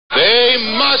They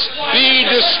must be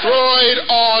destroyed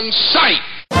on sight.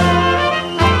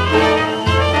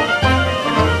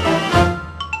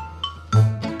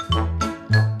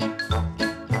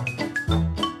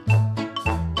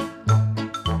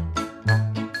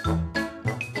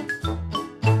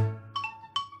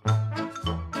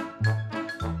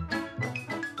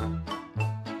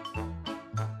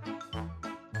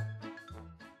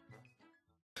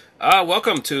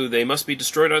 Welcome to They Must Be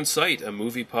Destroyed on Sight, a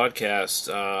movie podcast.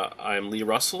 I'm Lee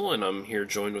Russell, and I'm here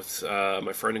joined with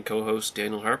my friend and co-host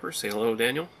Daniel Harper. Say hello,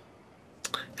 Daniel.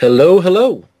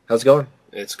 Hello. How's it going?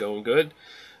 It's going good.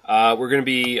 We're going to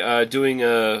be doing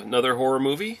another horror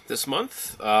movie this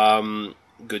month.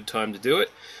 Good time to do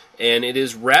it. And it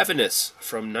is Ravenous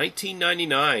from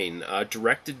 1999,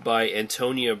 directed by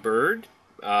Antonia Bird,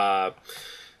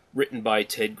 written by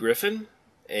Ted Griffin,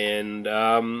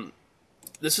 and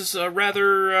this is a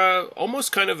rather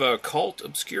almost kind of a cult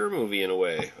obscure movie in a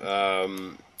way.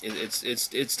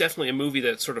 It's definitely a movie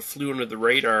that sort of flew under the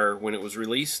radar when it was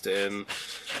released, and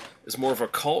is more of a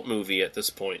cult movie at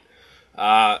this point.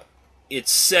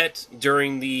 It's set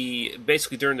during the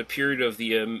period of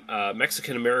the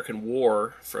Mexican-American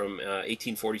War from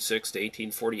 1846 to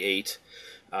 1848.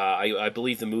 I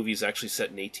believe the movie is actually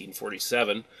set in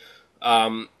 1847.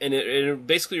 And it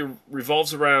basically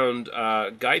revolves around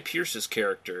Guy Pearce's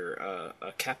character,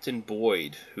 Captain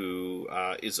Boyd, who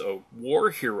is a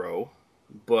war hero,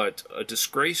 but a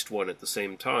disgraced one at the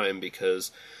same time,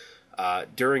 because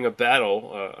during a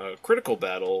battle, a critical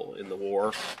battle in the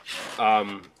war,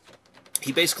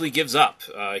 he basically gives up.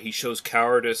 He shows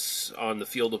cowardice on the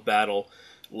field of battle,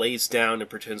 lays down and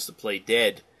pretends to play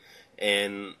dead,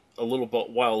 and a little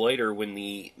while later, when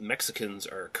the Mexicans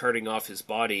are carting off his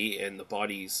body and the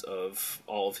bodies of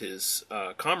all of his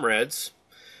comrades,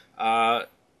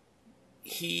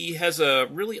 he has a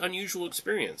really unusual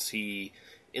experience. He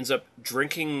ends up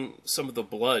drinking some of the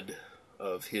blood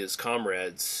of his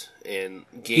comrades, and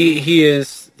he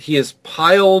is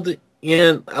piled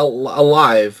in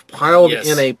alive, Yes.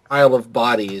 in a pile of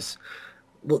bodies,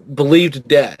 believed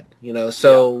dead.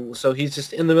 So he's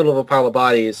just in the middle of a pile of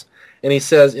bodies. And he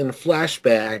says in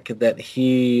flashback that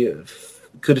he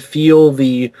could feel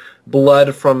the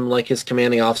blood from, like, his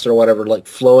commanding officer or whatever, like,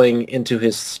 flowing into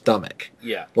his stomach.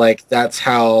 Yeah. Like, that's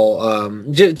how,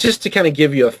 just to kind of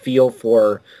give you a feel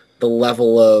for the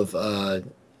level of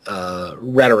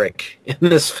rhetoric in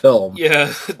this film.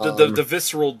 Yeah, the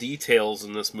visceral details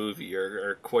in this movie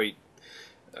are quite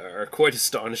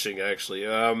astonishing, actually.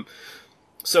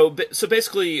 So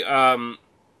basically,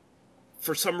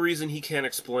 for some reason he can't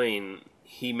explain,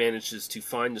 he manages to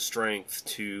find the strength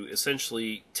to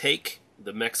essentially take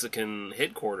the Mexican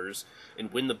headquarters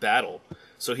and win the battle.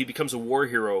 So he becomes a war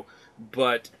hero,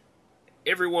 but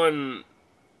everyone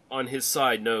on his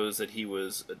side knows that he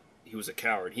was a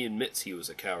coward. He admits he was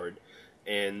a coward,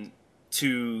 and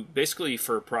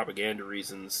for propaganda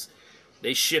reasons,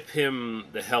 they ship him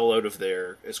the hell out of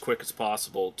there as quick as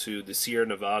possible to the Sierra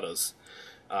Nevadas.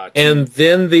 And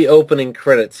then the opening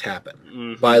credits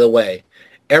happen, by the way.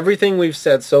 Everything we've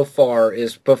said so far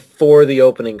is before the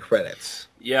opening credits.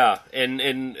 Yeah, and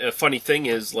a funny thing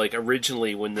is, like,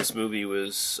 originally when this movie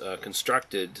was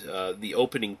constructed, the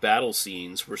opening battle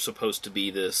scenes were supposed to be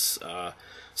this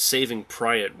Saving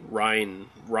Private Ryan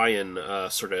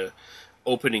sort of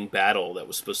opening battle that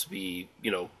was supposed to be,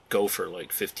 go for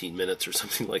like 15 minutes or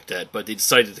something like that, but they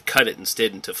decided to cut it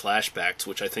instead into flashbacks,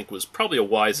 which I think was probably a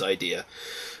wise idea.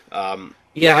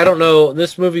 Yeah, I don't know.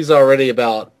 This movie's already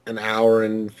about an hour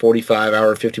and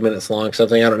 50 minutes long,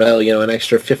 something. I don't know, an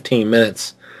extra 15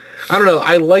 minutes. I don't know.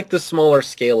 I like the smaller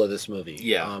scale of this movie.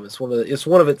 Yeah. It's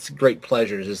one of its great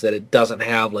pleasures is that it doesn't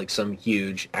have like some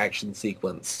huge action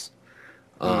sequence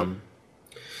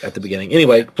at the beginning.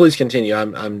 Anyway, please continue.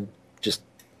 I'm just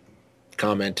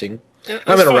commenting. Yeah,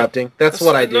 I'm interrupting. Fine. That's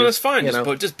what I do. No, that's fine.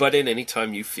 Just butt in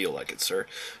anytime you feel like it, sir.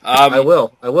 I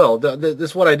will.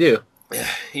 This is what I do.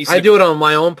 I do it on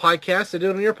my own podcast. I do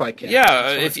it on your podcast.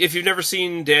 Yeah, if you've never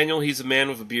seen Daniel, he's a man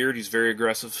with a beard. He's very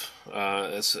aggressive.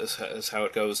 That's how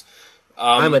it goes.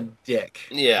 I'm a dick.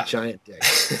 Yeah. A giant dick.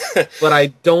 But I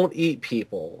don't eat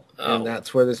people, and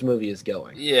that's where this movie is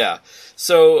going. Yeah.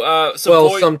 So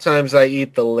sometimes I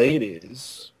eat the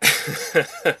ladies.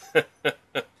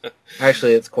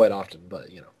 Actually, it's quite often, but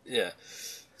Yeah.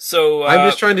 So I'm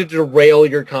just trying to derail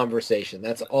your conversation.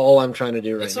 That's all I'm trying to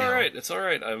do right now. It's all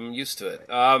right. I'm used to it.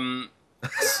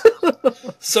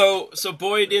 So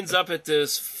Boyd ends up at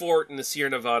this fort in the Sierra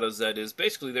Nevadas that is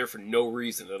basically there for no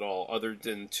reason at all, other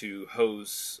than to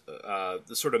hose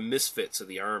the sort of misfits of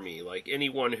the army. Like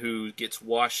anyone who gets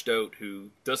washed out, who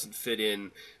doesn't fit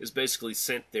in, is basically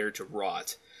sent there to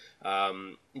rot.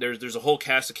 There's a whole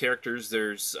cast of characters.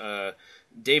 There's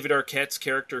David Arquette's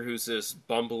character, who's this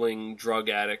bumbling drug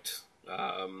addict.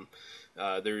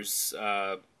 There's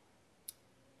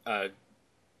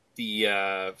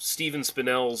the Stephen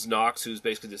Spinell's Knox, who's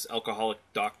basically this alcoholic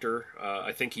doctor.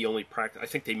 I think he only I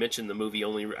think they mentioned the movie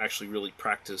only actually really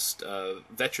practiced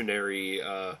veterinary.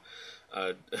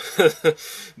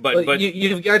 But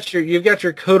you've got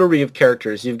your coterie of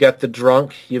characters. You've got the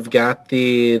drunk. You've got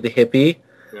the hippie.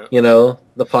 Yeah. You know,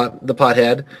 the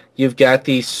pothead. You've got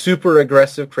the super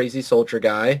aggressive crazy soldier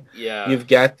guy. Yeah. You've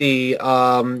got the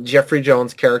Jeffrey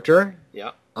Jones character.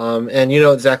 Yeah. And you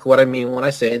know exactly what I mean when I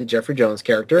say the Jeffrey Jones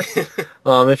character.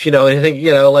 If you know anything,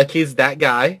 you know, like he's that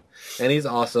guy, and he's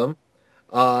awesome.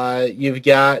 You've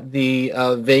got the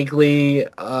vaguely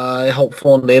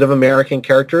helpful Native American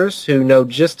characters who know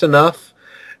just enough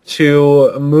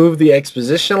to move the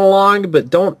exposition along, but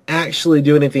don't actually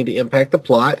do anything to impact the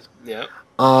plot. Yeah.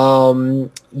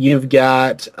 You've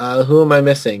got who am I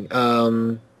missing?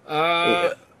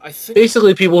 I think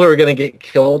Basically people who are going to get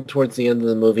killed towards the end of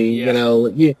the movie. Yeah. You know,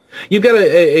 you've got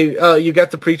you got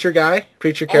the preacher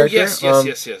character.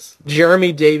 Yes.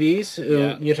 Jeremy Davies, who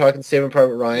Yeah. you're talking Saving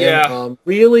Private Ryan. Yeah.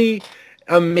 Really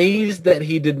amazed that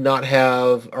he did not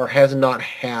have or has not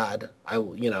had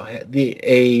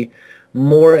a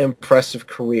more impressive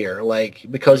career. Like,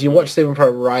 because you watch Saving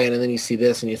Private Ryan and then you see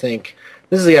this and you think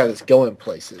this is the guy that's going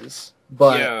places.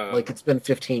 But like it's been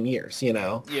 15 years, you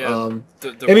know. Yeah.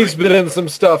 And he's been in some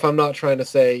stuff. I'm not trying to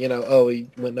say, you know, oh, he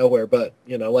went nowhere, but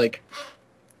you know, like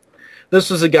this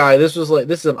was a guy. This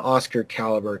is an Oscar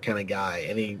caliber kind of guy,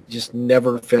 and he just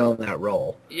never found that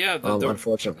role. Yeah.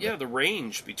 Unfortunately. Yeah, the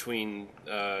range between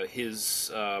his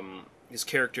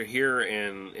character here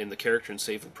and the character in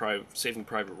Saving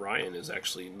Private Ryan is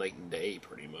actually night and day,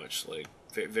 pretty much. Like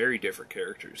very different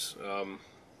characters.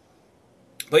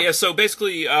 But yeah, so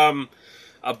basically,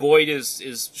 Boyd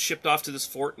is shipped off to this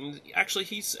fort, and actually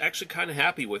he's actually kind of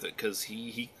happy with it because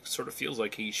he sort of feels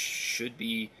like he should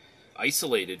be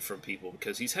isolated from people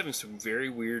because he's having some very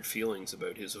weird feelings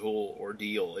about his whole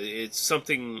ordeal. It's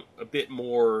something a bit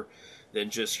more than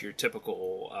just your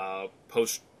typical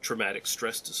post-traumatic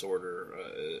stress disorder.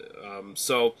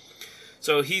 So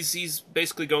he's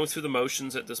basically going through the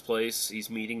motions at this place. He's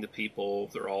meeting the people.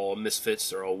 They're all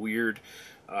misfits. They're all weird.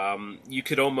 You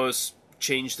could almost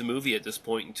change the movie at this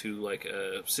point into like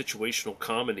a situational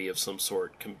comedy of some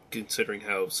sort, considering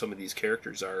how some of these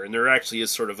characters are. And there actually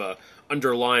is sort of a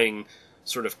underlying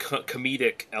sort of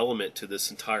comedic element to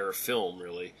this entire film,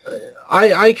 really.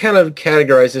 I kind of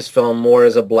categorize this film more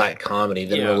as a black comedy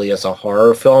than really as a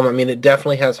horror film. I mean, it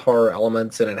definitely has horror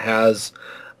elements and it has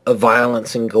a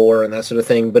violence and gore and that sort of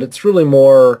thing, but it's really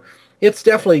more... It's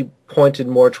definitely pointed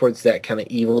more towards that kind of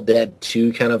Evil Dead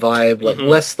 2 kind of vibe, like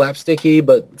less slapsticky,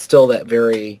 but still that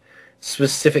very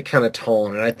specific kind of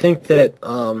tone. And I think that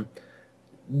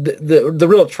the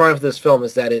real triumph of this film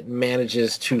is that it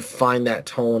manages to find that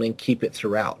tone and keep it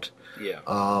throughout. Yeah.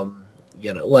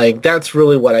 You know, like that's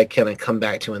really what I kind of come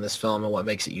back to in this film and what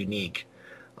makes it unique.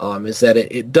 Is that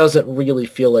it doesn't really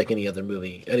feel like any other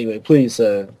movie. Anyway, please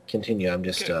continue. I'm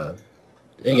just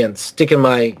again sticking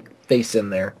my face in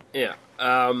there. Yeah.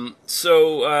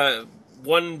 So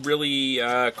one really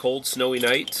cold, snowy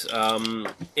night,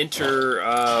 enter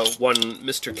one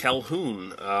Mr.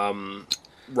 Calhoun,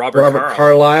 Robert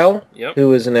Carlyle, Yep.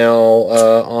 who is now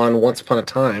on Once Upon a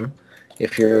Time,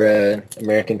 if you're an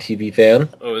American TV fan.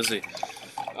 Oh, is he?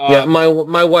 Yeah,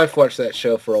 my wife watched that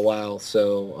show for a while,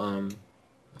 so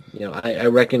you know, I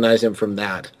recognize him from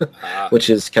that, which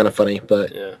is kind of funny.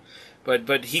 But yeah,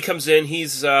 but he comes in.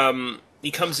 He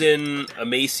comes in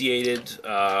emaciated,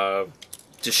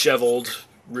 disheveled,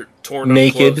 torn up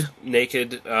naked. clothes,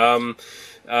 naked.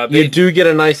 You do get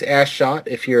a nice ass shot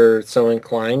if you're so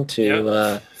inclined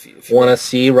to want to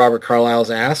see Robert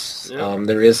Carlyle's ass. Yeah.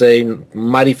 There is a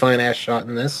mighty fine ass shot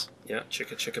in this. Yeah,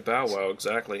 chicka chicka bow wow,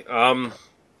 exactly.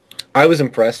 I was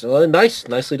impressed.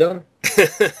 Nicely done. You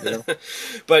know?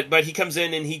 But he comes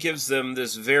in and he gives them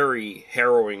this very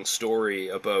harrowing story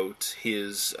about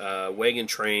his wagon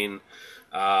train,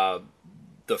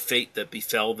 the fate that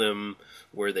befell them,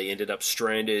 where they ended up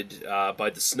stranded by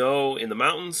the snow in the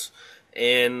mountains,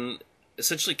 and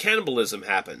essentially cannibalism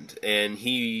happened. And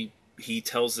he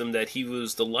tells them that he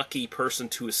was the lucky person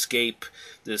to escape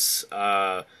this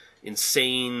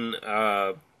insane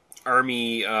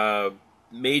army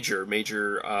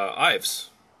Major Ives.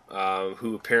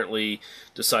 Who apparently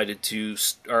decided to,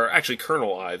 or actually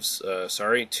Colonel Ives, to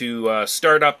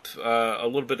start up a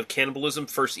little bit of cannibalism,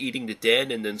 first eating the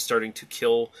dead and then starting to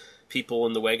kill people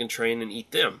in the wagon train and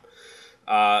eat them.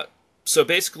 So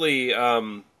basically,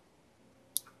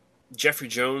 Jeffrey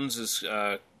Jones's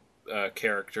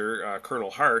character,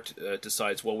 Colonel Hart,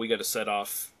 decides, well, we got to set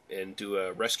off and do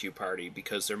a rescue party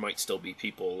because there might still be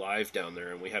people alive down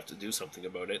there, and we have to do something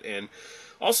about it. And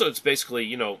also, it's basically,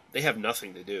 you know, they have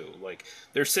nothing to do. Like,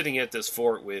 they're sitting at this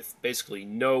fort with basically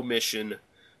no mission.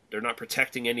 They're not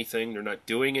protecting anything. They're not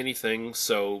doing anything.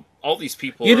 So all these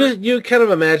people you kind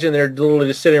of imagine they're literally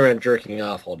just sitting around jerking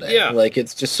off all day. Yeah. Like,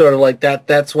 it's just sort of like that.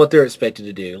 That's what they're expected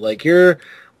to do. Like,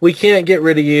 we can't get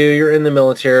rid of you. You're in the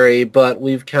military, but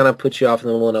we've kind of put you off in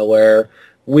the middle of nowhere.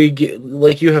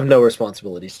 You have no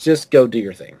responsibilities. Just go do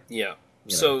your thing. Yeah.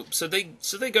 So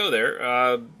they go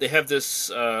there. They have this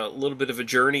little bit of a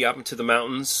journey up into the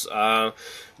mountains.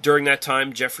 During that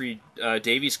time, Jeffrey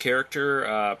Davies'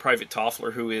 character, Private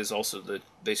Toffler, who is also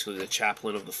basically the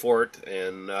chaplain of the fort,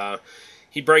 and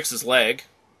he breaks his leg.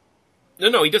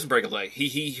 No, he doesn't break a leg.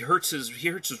 He hurts his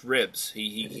ribs.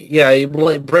 He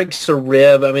breaks a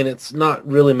rib. I mean, it's not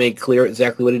really made clear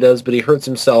exactly what he does, but he hurts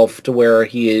himself to where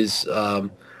he is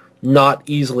not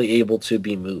easily able to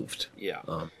be moved. Yeah.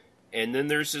 And then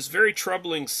there's this very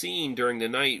troubling scene during the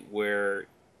night where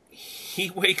he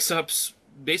wakes up.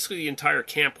 Basically, the entire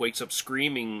camp wakes up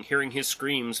screaming, hearing his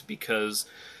screams because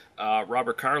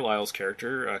Robert Carlyle's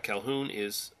character Calhoun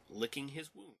is licking his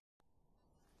wound.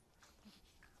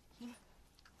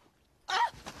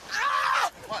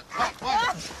 What?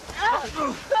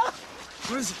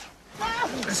 What is it?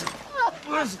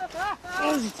 What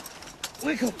is it?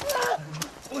 Wake up!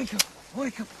 Wake up!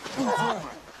 Wake up!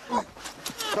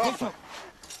 Doctor,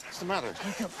 what's the matter?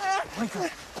 Wake up! Wake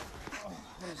up!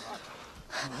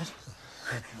 What?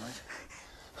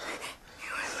 He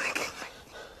was licking me.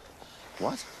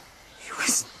 What? He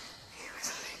was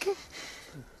licking.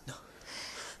 No.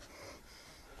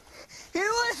 He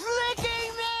was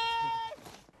licking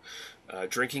me!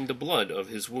 Drinking the blood of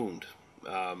his wound.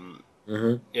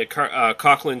 Mm-hmm.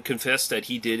 Coughlin confessed that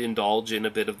he did indulge in a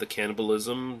bit of the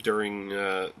cannibalism during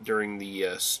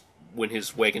the when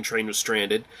his wagon train was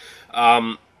stranded,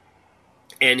 and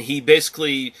he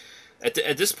basically at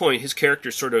this point his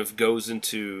character sort of goes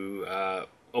into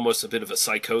almost a bit of a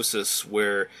psychosis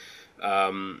where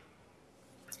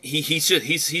he's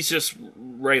just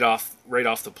right off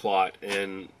the plot,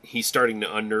 and he's starting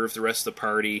to unnerve the rest of the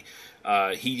party.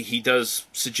 He does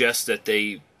suggest that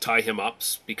they tie him up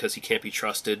because he can't be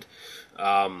trusted,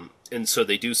 and so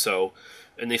they do so,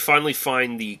 and they finally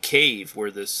find the cave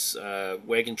where this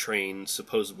wagon train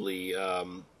supposedly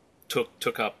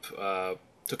took up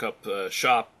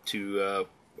shop to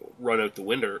run out the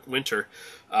winter.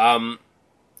 And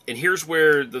here's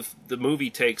where the movie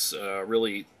takes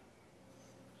really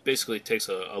basically takes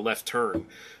a left turn.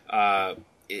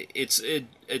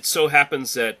 It so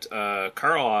happens that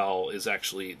Carlisle is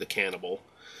actually the cannibal,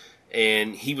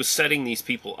 and he was setting these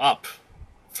people up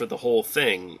for the whole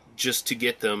thing just to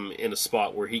get them in a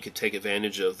spot where he could take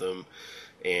advantage of them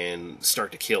and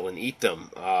start to kill and eat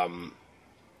them.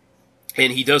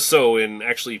 And he does so in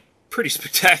actually pretty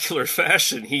spectacular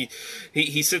fashion. He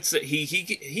gives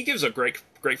a great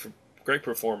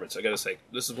performance. I gotta say,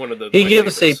 this is one of the. He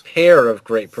gives a pair of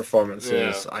great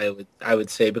performances. Yeah. I would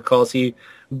say, because he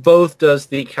both does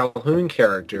the Calhoun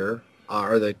character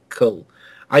or the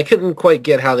I couldn't quite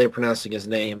get how they're pronouncing his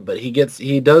name, but he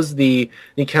does the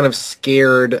kind of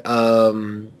scared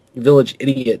village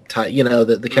idiot type,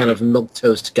 the kind of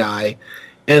milquetoast guy.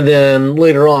 And then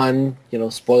later on,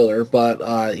 spoiler,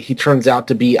 but he turns out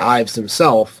to be Ives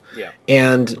himself. Yeah.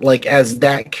 And as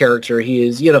that character, he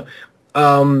is,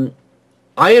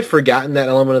 I had forgotten that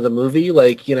element of the movie.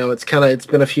 It's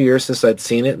been a few years since I'd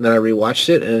seen it, and then I rewatched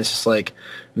it, and it's just like,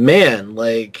 man,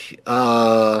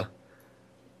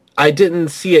 I didn't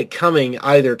see it coming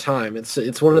either time.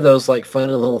 It's one of those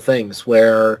funny little things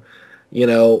where,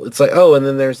 it's like, oh, and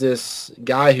then there's this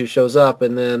guy who shows up,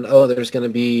 and then there's going to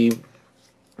be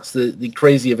the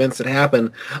crazy events that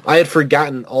happen. I had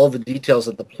forgotten all the details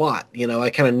of the plot. I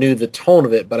kind of knew the tone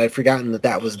of it, but I'd forgotten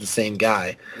that was the same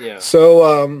guy. Yeah.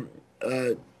 So,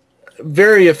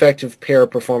 very effective pair of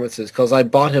performances, because I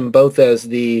bought him both as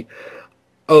the,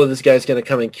 this guy's going to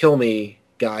come and kill me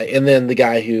guy, and then the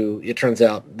guy who, it turns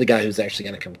out, the guy who's actually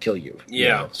going to come kill you.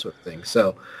 Yeah. Sort of thing.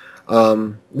 So,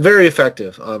 very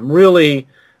effective. Really,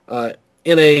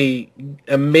 in a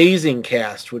amazing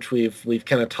cast, which we've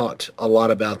kind of talked a lot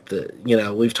about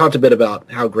we've talked a bit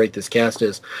about how great this cast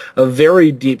is. A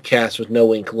very deep cast with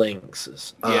no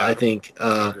inklings. I think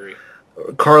I agree.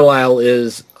 Carlisle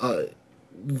is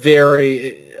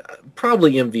very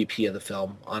probably MVP of the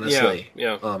film, honestly.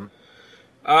 Yeah.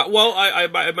 Well,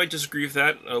 I might disagree with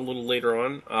that a little later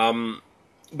on.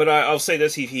 But I'll say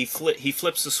this: he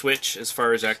flips the switch as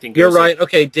far as acting goes. You're right.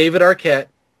 Okay, David Arquette.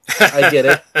 I get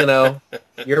it. You know,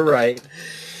 you're right.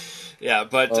 Yeah,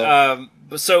 but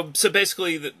so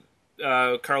basically,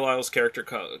 Carlisle's character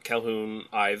Calhoun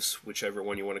Ives, whichever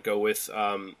one you want to go with,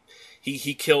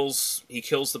 he kills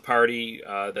the party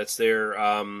that's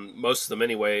there. Most of them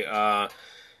anyway.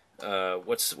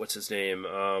 What's his name?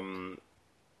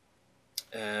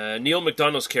 Neil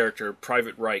McDonough's character,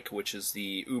 Private Reich, which is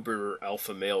the uber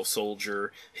alpha male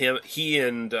soldier. He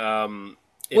and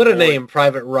what a name,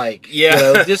 Private Reich. Yeah,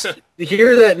 you know, just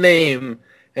hear that name,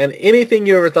 and anything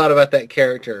you ever thought about that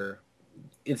character,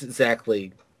 it's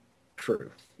exactly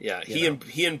true. Yeah, he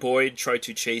and Boyd try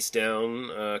to chase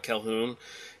down Calhoun,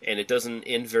 and it doesn't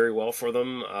end very well for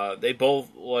them. They both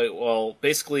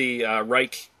basically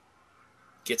Reich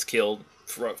gets killed,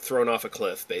 thrown off a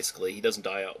cliff. Basically, he doesn't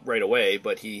die right away,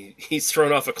 but he's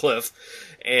thrown off a cliff,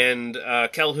 and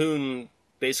Calhoun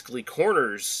basically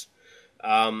corners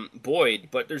Boyd,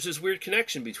 but there's this weird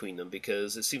connection between them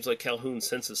because it seems like Calhoun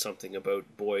senses something about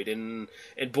Boyd, and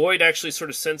Boyd actually sort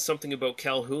of sensed something about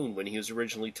Calhoun when he was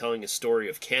originally telling a story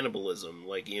of cannibalism.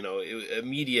 Like, you know,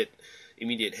 immediate,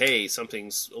 hey,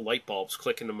 a light bulb's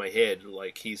clicking in my head.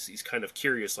 Like, he's kind of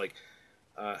curious, like,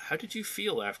 how did you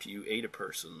feel after you ate a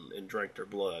person and drank their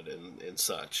blood and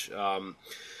such?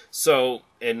 So,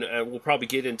 we'll probably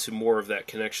get into more of that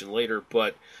connection later,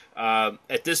 but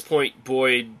at this point,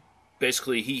 Boyd,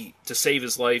 basically, to save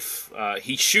his life,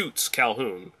 he shoots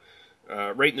Calhoun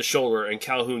right in the shoulder, and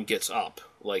Calhoun gets up.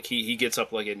 Like, he gets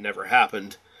up like it never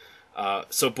happened.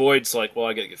 So Boyd's like, well,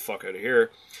 I gotta get the fuck out of here.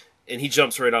 And he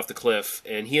jumps right off the cliff,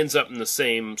 and he ends up in the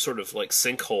same sort of, like,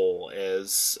 sinkhole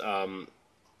as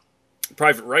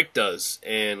Private Reich does.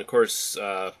 And, of course,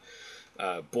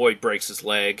 Boyd breaks his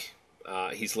leg.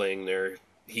 He's laying there.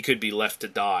 He could be left to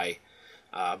die.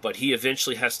 But he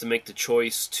eventually has to make the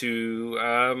choice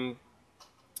to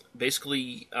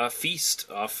basically feast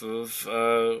off of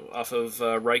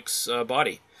Reich's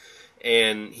body,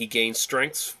 and he gains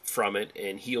strength from it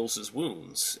and heals his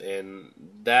wounds. And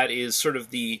that is sort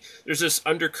of there's this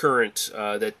undercurrent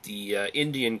that the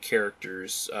Indian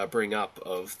characters bring up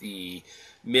of the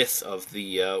myth of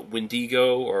the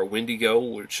Wendigo,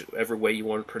 whichever way you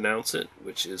want to pronounce it,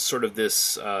 which is sort of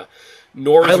this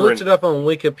northern... I looked it up on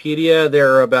Wikipedia.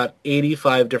 There are about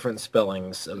 85 different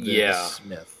spellings of this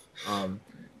myth.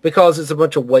 Because it's a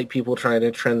bunch of white people trying to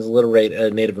transliterate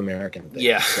a Native American thing.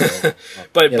 Yeah. So,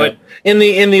 but in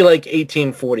the like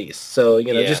 1840s. So,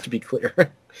 just to be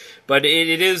clear. But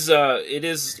it is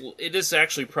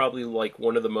actually probably like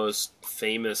one of the most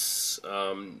famous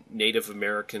Native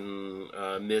American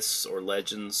myths or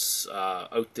legends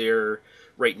out there,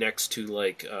 right next to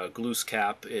like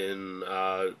Glooscap in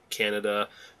Canada,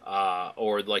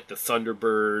 or like the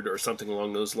Thunderbird or something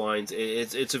along those lines.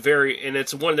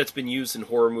 It's one that's been used in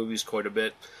horror movies quite a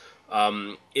bit.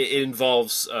 It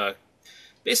involves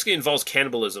basically involves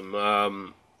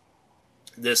cannibalism.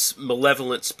 This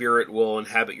malevolent spirit will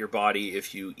inhabit your body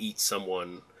if you eat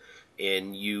someone,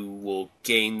 and you will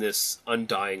gain this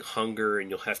undying hunger, and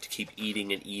you'll have to keep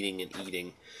eating and eating and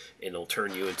eating, and it'll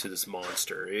turn you into this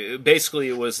monster.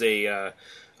 It was a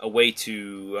way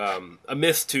to a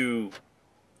myth to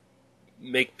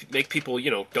make people,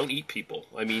 don't eat people.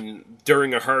 I mean,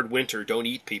 during a hard winter, don't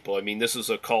eat people. I mean,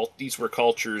 these were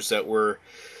cultures that were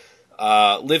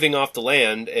living off the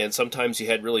land, and sometimes you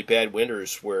had really bad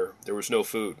winters where there was no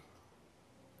food.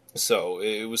 So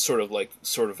it was sort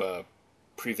of a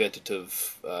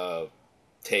preventative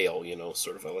tale,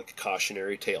 sort of like a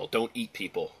cautionary tale. Don't eat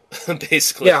people,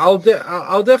 basically. Yeah,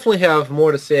 I'll definitely have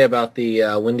more to say about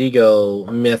the Wendigo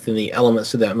myth and the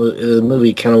elements of that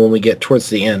movie kind of when we get towards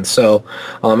the end. So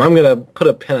I'm going to put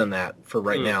a pin on that for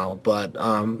right now. But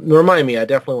remind me, I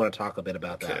definitely want to talk a bit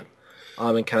about that.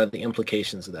 And kind of the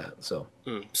implications of that. So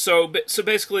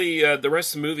basically, the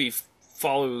rest of the movie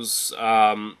follows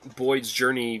Boyd's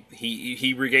journey.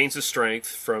 He regains his strength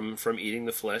from eating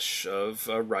the flesh of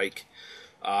Reich.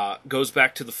 Goes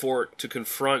back to the fort to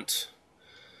confront.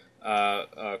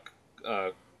 Well,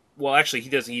 actually, he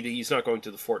doesn't. He's not going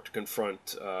to the fort to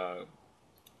confront.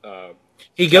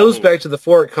 He goes back to the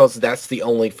fort because that's the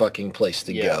only fucking place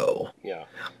to go. Yeah.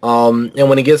 And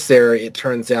when he gets there, it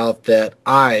turns out that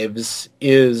Ives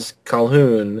is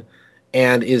Calhoun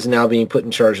and is now being put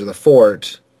in charge of the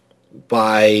fort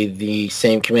by the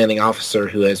same commanding officer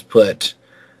who has put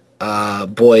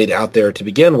Boyd out there to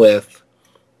begin with.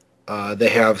 They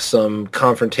have some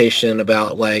confrontation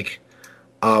about, like...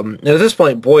 and at this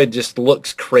point, Boyd just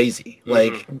looks crazy. Mm-hmm.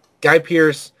 Like, Guy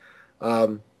Pearce...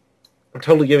 I'm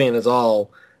totally giving it his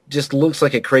all. Just looks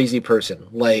like a crazy person.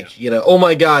 Like, oh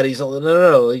my God, he's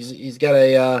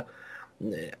got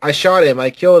I shot him, I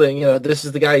killed him, this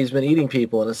is the guy who's been eating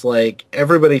people. And it's like,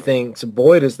 everybody thinks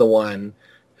Boyd is the one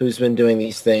who's been doing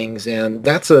these things. And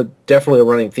that's definitely a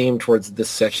running theme towards this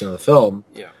section of the film.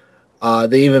 Yeah.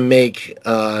 They even make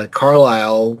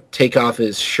Carlisle take off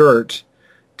his shirt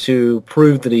to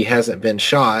prove that he hasn't been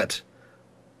shot,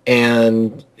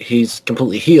 and he's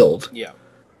completely healed. Yeah.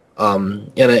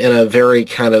 In a very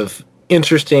kind of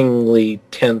interestingly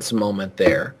tense moment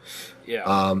there.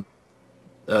 Yeah.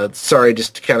 Sorry,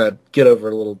 just to kind of get over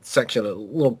a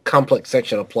little complex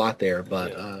section of plot there,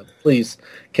 but please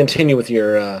continue with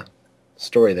your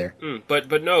story there.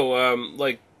 But no,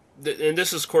 and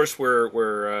this is, of course,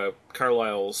 where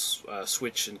Carlisle's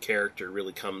switch in character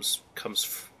really comes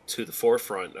to the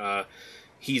forefront.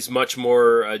 He's much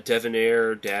more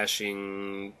debonair,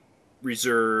 dashing,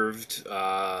 reserved,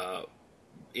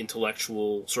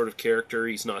 intellectual sort of character.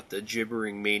 He's not the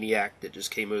gibbering maniac that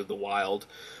just came out of the wild.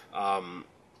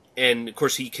 And of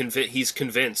course, he's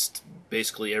convinced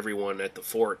basically everyone at the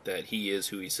fort that he is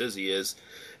who he says he is,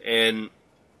 and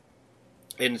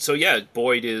so yeah,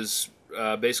 Boyd is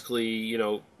basically,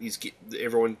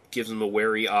 everyone gives him a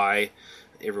wary eye.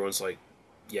 Everyone's like,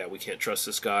 yeah, we can't trust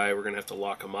this guy. We're gonna have to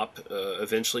lock him up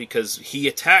eventually, because he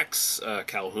attacks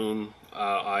Calhoun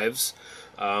Ives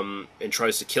and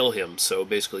tries to kill him. So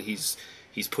basically, he's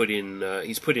put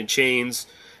in chains,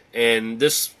 and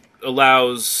this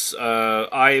allows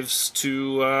Ives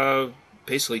to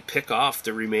basically pick off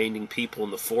the remaining people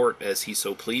in the fort as he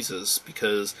so pleases,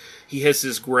 because he has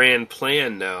this grand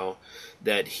plan now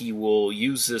that he will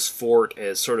use this fort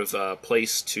as sort of a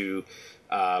place to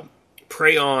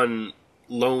prey on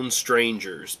lone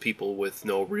strangers, people with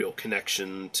no real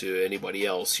connection to anybody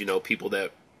else, people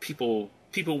that people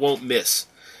won't miss,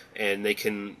 and they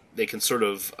can sort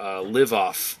of live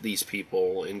off these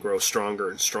people and grow stronger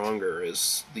and stronger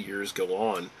as the years go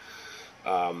on.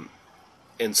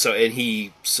 And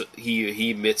he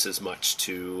admits as much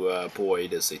to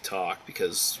Boyd as they talk,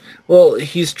 because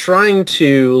he's trying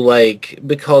to,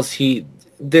 because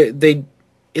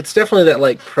it's definitely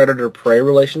that predator-prey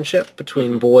relationship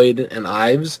between Boyd and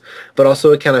Ives, but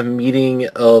also a kind of meeting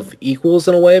of equals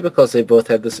in a way, because they both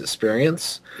have this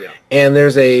experience. Yeah. And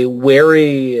there's a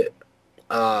wary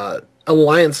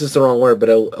alliance is the wrong word, but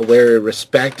a wary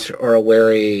respect, or a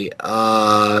wary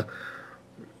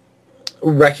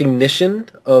recognition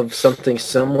of something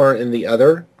similar in the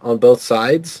other on both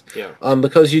sides. Yeah.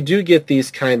 Because you do get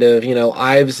these kind of,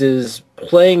 Ives is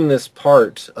playing this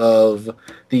part of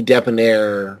the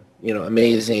debonair,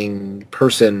 amazing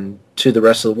person to the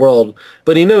rest of the world,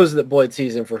 but he knows that Boyd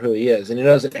sees him for who he is, and he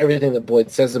knows that everything that Boyd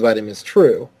says about him is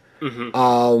true.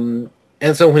 Mm-hmm.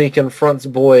 And so when he confronts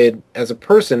Boyd as a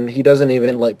person, he doesn't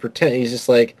even pretend. He's just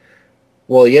like,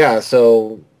 well, yeah,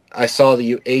 so I saw that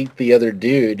you ate the other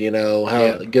dude,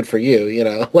 good for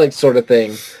you, sort of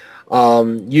thing.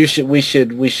 We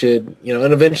should,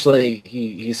 and eventually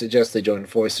he suggests they join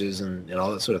forces and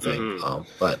all that sort of thing.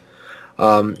 Mm-hmm.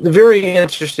 A very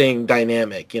interesting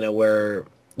dynamic, where,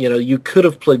 you could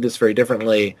have played this very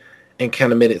differently and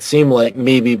kind of made it seem like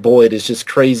maybe Boyd is just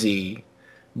crazy,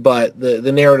 but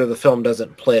the narrative of the film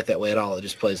doesn't play it that way at all. It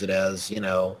just plays it as,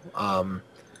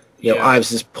 Ives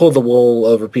has pulled the wool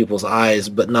over people's eyes,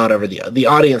 but not over the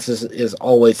audience is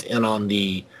always in on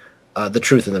the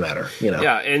truth of the matter,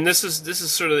 Yeah, and this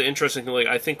is sort of the interesting thing.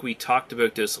 I think we talked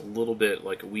about this a little bit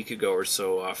a week ago or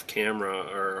so off camera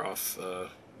or off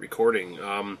recording.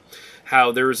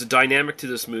 How there is a dynamic to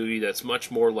this movie that's much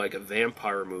more like a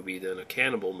vampire movie than a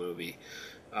cannibal movie.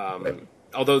 Right.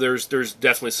 Although there's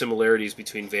definitely similarities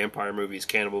between vampire movies,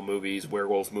 cannibal movies,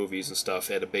 werewolf movies, and stuff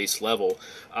at a base level.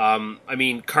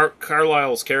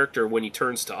 Carlisle's character, when he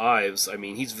turns to Ives,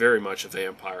 he's very much a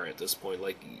vampire at this point.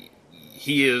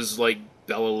 He is like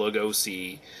Bela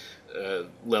Lugosi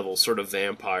level sort of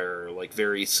vampire,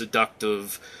 very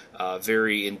seductive,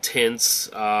 very intense.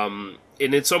 And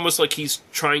it's almost like he's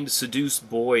trying to seduce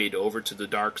Boyd over to the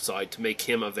dark side to make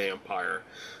him a vampire.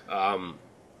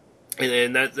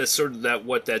 And that's sort of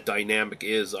what that dynamic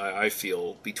is, I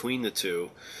feel, between the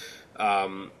two.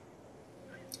 And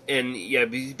yeah,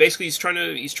 basically he's trying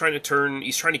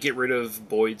to get rid of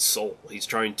Boyd's soul. He's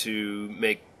trying to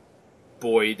make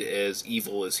Boyd as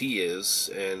evil as he is,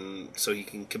 and so he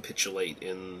can capitulate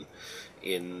in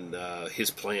his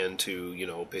plan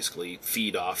to basically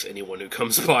feed off anyone who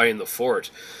comes by in the fort.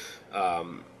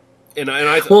 And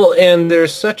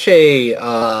there's such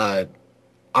a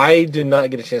I did not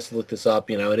get a chance to look this up.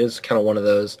 It is kind of one of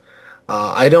those.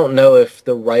 I don't know if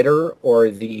the writer or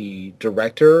the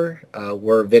director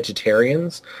were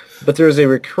vegetarians, but there's a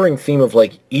recurring theme of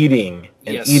eating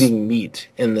and eating meat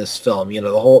in this film.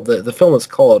 The film is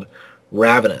called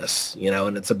ravenous,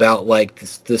 and it's about like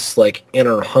this like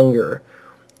inner hunger,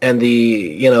 and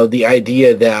the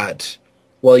idea that,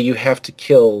 well, you have to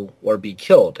kill or be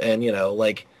killed, and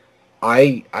like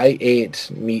I ate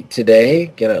meat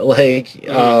today,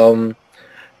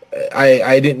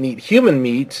 I didn't eat human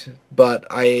meat, but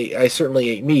I certainly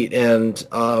ate meat, and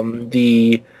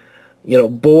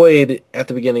Boyd at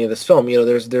the beginning of this film,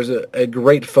 there's a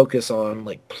great focus on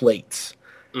like plates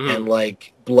and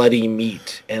like bloody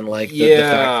meat and like the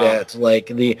fact that like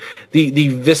the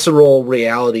visceral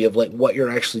reality of like what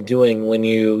you're actually doing when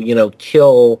you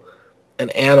kill an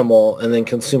animal and then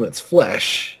consume its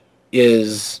flesh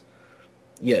is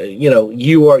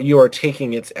you are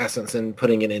taking its essence and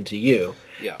putting it into you.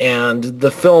 Yeah. And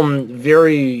the film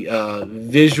very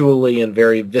visually and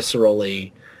very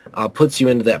viscerally puts you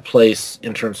into that place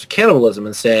in terms of cannibalism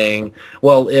and saying,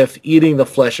 well, if eating the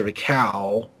flesh of a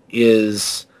cow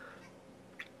is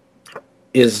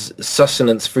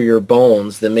sustenance for your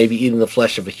bones, then maybe eating the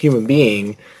flesh of a human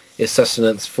being is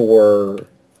sustenance for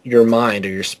your mind or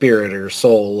your spirit or your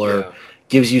soul, or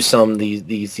gives you some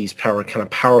these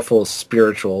powerful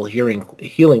spiritual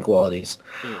healing qualities.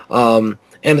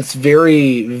 And it's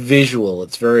very visual.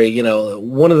 It's very,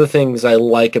 one of the things I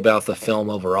like about the film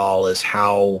overall is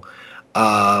how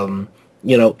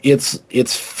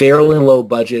it's fairly low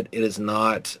budget. It is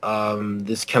not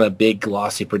this kind of big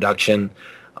glossy production.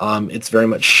 It's very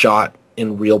much shot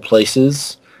in real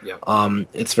places.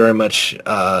 It's very much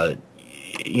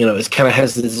it kind of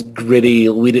has this gritty,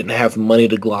 we didn't have money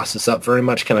to gloss this up very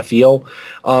much kind of feel.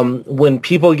 When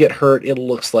people get hurt, it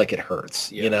looks like it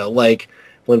hurts. Like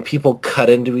when people cut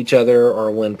into each other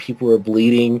or when people are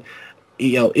bleeding,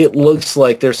 it looks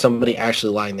like there's somebody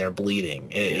actually lying there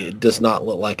bleeding. It does not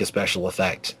look like a special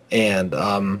effect. And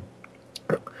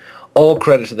all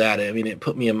credit to that. I mean, it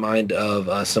put me in mind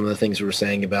of some of the things we were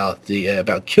saying about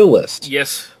about Kill List.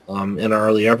 Yes. In our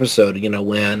earlier episode,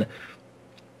 when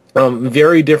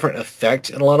very different effect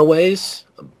in a lot of ways,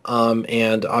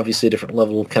 and obviously a different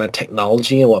level of kind of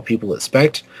technology and what people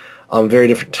expect. Very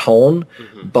different tone,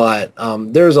 but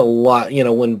there's a lot.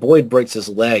 When Boyd breaks his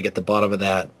leg at the bottom of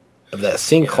that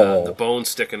sinkhole, the bone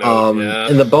sticking out,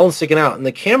 and the bone sticking out, and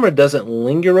the camera doesn't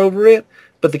linger over it,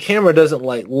 but the camera doesn't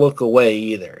like look away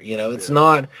either. It's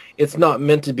not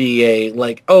meant to be a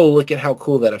like, oh, look at how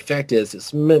cool that effect is.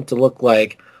 It's meant to look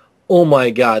like, oh my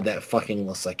god, that fucking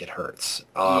looks like it hurts.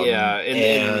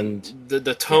 And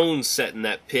the tone set in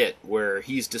that pit where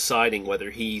he's deciding whether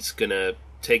he's gonna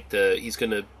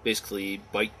basically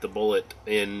bite the bullet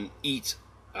and eat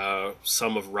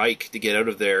some of Reich to get out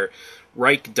of there.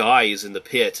 Reich dies in the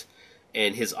pit,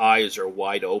 and his eyes are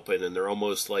wide open, and they're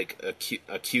almost like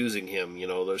accusing him.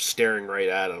 They're staring right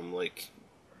at him, like,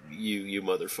 you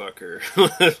motherfucker.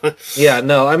 Yeah,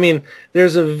 no, I mean,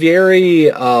 there's a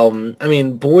very,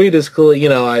 Boyd is cool.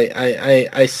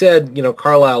 I said,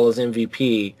 Carlisle is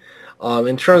MVP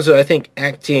in terms of, I think,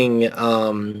 acting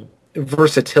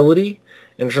versatility,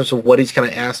 in terms of what he's kind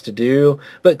of asked to do,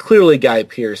 but clearly Guy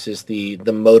Pearce is the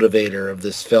motivator of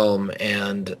this film,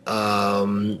 and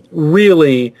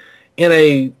really in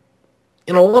a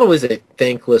lot of ways a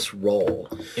thankless role.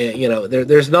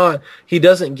 There's not, he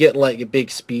doesn't get like big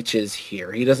speeches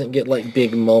here. He doesn't get like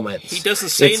big moments. He doesn't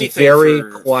say anything. It's very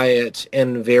quiet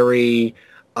and very.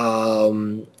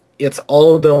 It's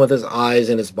all done with his eyes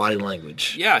and his body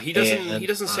language. Yeah, he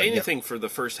doesn't say anything for the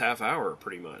first half hour,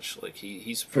 pretty much. Like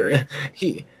he's very.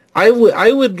 I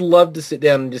would love to sit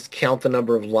down and just count the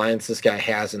number of lines this guy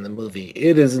has in the movie.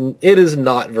 It is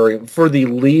not very, for the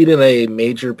lead in a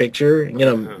major picture,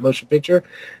 motion picture,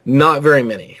 not very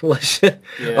many.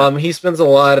 He spends a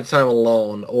lot of time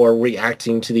alone or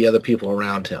reacting to the other people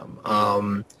around him.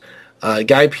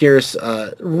 Guy Pearce,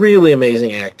 really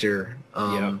amazing actor.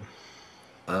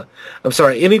 I'm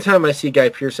sorry, anytime I see Guy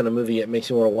Pearce in a movie, it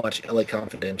makes me want to watch L.A.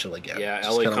 Confidential again. Yeah,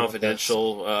 L.A.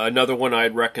 Confidential. Another one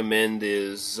I'd recommend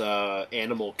is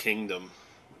Animal Kingdom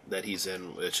that he's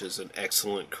in, which is an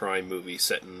excellent crime movie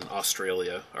set in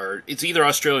Australia. Or it's either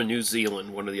Australia or New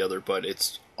Zealand, one or the other, but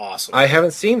it's awesome. I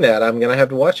haven't seen that. I'm going to have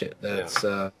to watch it.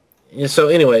 So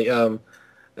anyway,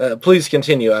 please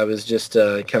continue. I was just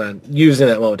kind of using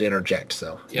that moment to interject.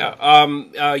 So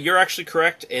you're actually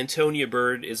correct. Antonia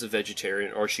Bird is a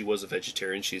vegetarian, or she was a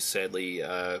vegetarian. She sadly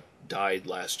died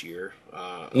last year.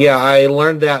 I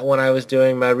learned that when I was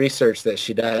doing my research that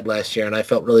she died last year, and I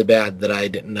felt really bad that I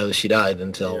didn't know she died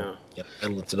until I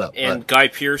looked it up. And Guy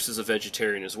Pearce is a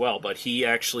vegetarian as well, but he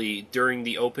actually, during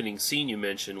the opening scene you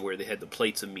mentioned, where they had the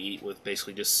plates of meat with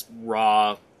basically just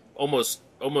raw, almost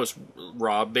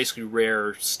raw, basically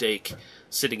rare steak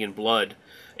sitting in blood,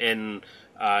 and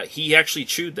he actually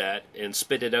chewed that and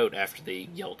spit it out after they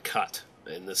yelled "cut"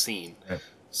 in the scene. Yeah.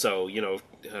 So,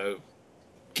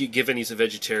 given he's a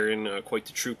vegetarian, quite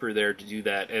the trooper there to do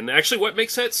that. And actually, what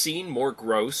makes that scene more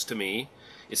gross to me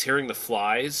is hearing the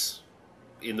flies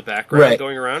in the background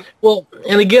going around. Well,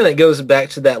 and again, it goes back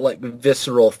to that like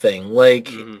visceral thing, like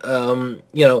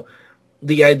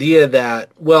the idea that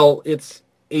it's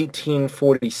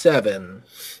 1847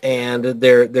 and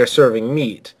they're serving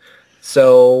meat,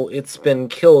 so it's been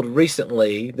killed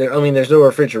recently. There's no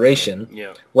refrigeration.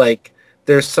 Yeah, like.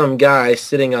 There's some guy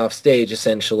sitting off stage,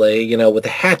 essentially, with a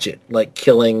hatchet, like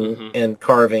killing and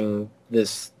carving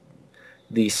these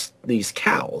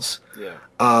cows. Yeah.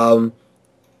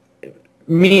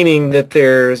 Meaning that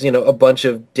there's, a bunch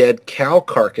of dead cow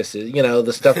carcasses,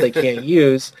 the stuff they can't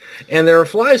use, and there are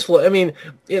flies floating. I mean,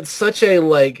 it's such a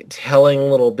telling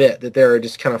little bit that there are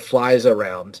just kind of flies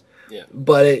around. Yeah.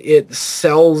 But it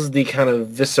sells the kind of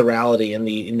viscerality and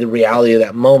the reality of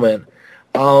that moment.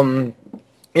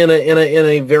 In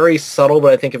a very subtle,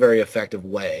 but I think a very effective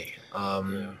way.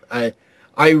 I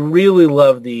really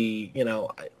love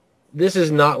this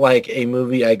is not like a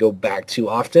movie I go back to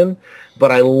often,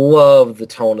 but I love the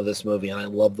tone of this movie, and I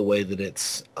love the way that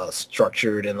it's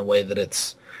structured and the way that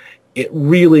it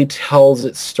really tells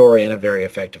its story in a very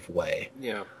effective way.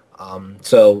 Yeah.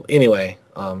 So anyway,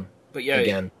 but yeah,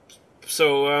 again.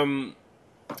 So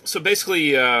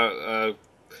basically,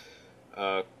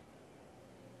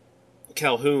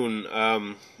 Calhoun,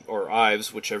 or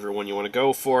Ives, whichever one you want to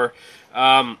go for.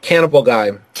 Cannibal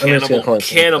guy.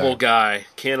 Cannibal guy.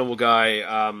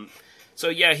 So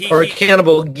yeah, or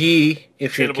Cannibal Guy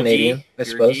if you're Canadian, Guy, I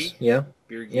suppose. Guy, yeah.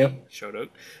 Beer Guy, yeah. Shout out.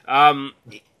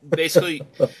 Basically,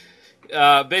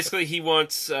 he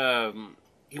wants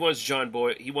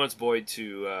Boyd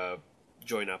to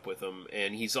join up with him,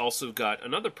 and he's also got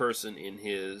another person in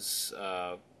his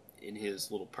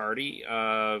little party.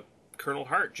 Colonel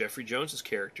Hart, Jeffrey Jones's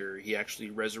character, he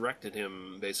actually resurrected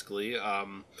him, basically,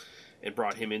 and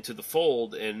brought him into the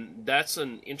fold, and that's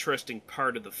an interesting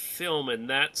part of the film, and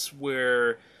that's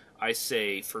where I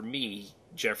say, for me,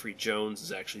 Jeffrey Jones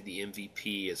is actually the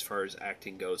MVP as far as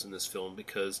acting goes in this film,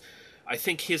 because I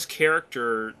think his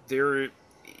character,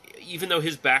 even though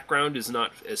his background is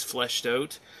not as fleshed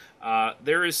out,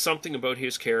 there is something about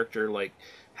his character, like,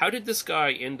 how did this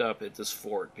guy end up at this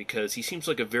fort? Because he seems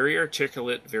like a very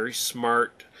articulate, very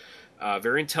smart,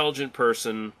 very intelligent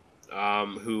person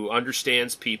who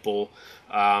understands people.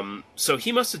 So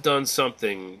he must have done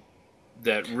something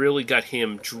that really got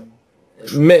him.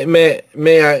 May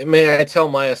I tell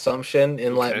my assumption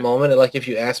in that moment? Like, if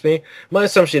you ask me, my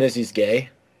assumption is he's gay.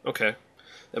 Okay,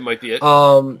 that might be it.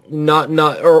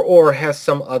 Or has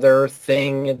some other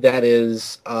thing that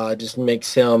is just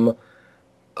makes him,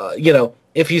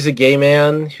 if he's a gay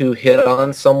man who hit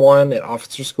on someone at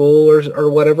officer school or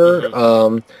whatever,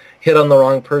 hit on the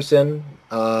wrong person,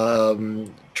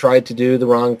 tried to do the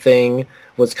wrong thing,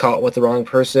 was caught with the wrong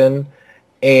person,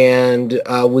 and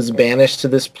was banished to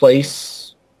this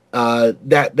place,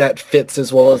 that fits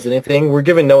as well as anything. We're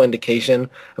given no indication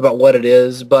about what it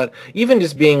is, but even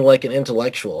just being like an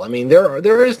intellectual, I mean,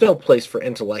 there is no place for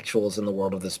intellectuals in the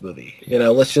world of this movie.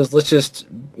 Let's just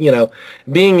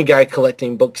being a guy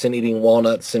collecting books and eating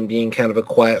walnuts and being kind of a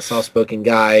quiet, soft-spoken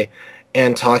guy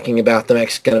and talking about the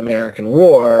Mexican-American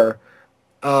War,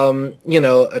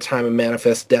 a time of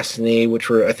manifest destiny, which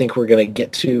I think we're going to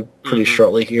get to pretty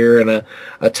shortly here, and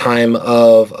a time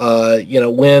of,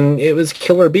 when it was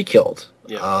kill or be killed.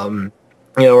 Yeah.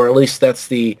 Or at least that's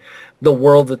the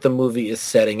world that the movie is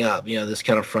setting up, this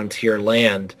kind of frontier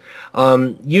land.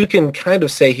 You can kind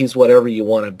of say he's whatever you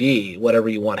want to be, whatever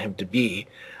you want him to be.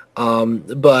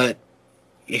 But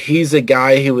he's a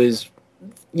guy who is,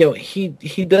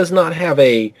 he does not have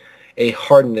a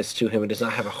hardness to him. He does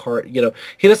not have a heart. He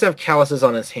doesn't have calluses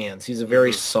on his hands. He's a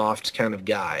very soft kind of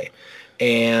guy.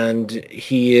 And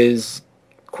he is,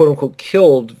 quote unquote,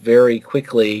 killed very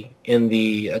quickly in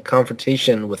the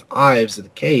confrontation with Ives at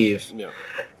the cave. Yeah.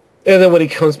 And then when he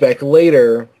comes back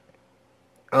later,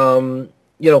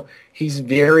 he's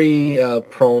very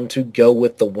prone to go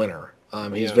with the winner.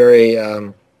 He's very,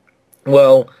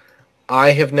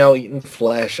 I have now eaten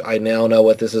flesh. I now know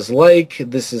what this is like.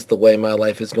 This is the way my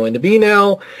life is going to be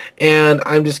now. And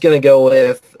I'm just going to go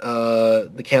with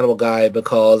the cannibal guy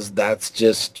because that's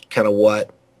just kind of what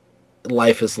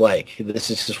life is like. This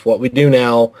is just what we do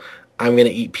now. I'm going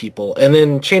to eat people. And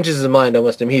then changes his mind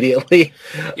almost immediately.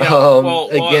 Yeah,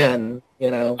 again,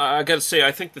 I got to say,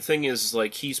 I think the thing is,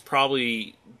 like, he's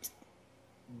probably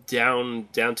down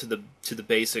to the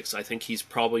basics. I think he's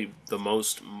probably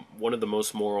one of the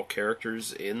most moral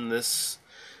characters in this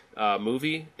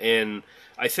movie, and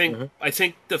I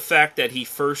think the fact that he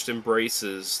first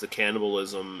embraces the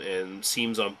cannibalism and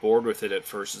seems on board with it at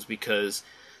first is because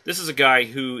this is a guy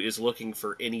who is looking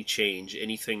for any change,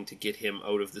 anything to get him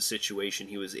out of the situation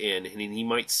he was in, and he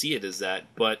might see it as that,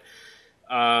 but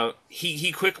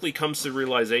he quickly comes to the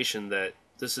realization that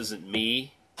this isn't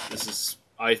me.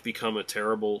 I've become a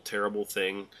terrible, terrible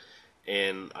thing,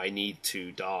 and I need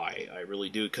to die. I really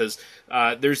do, because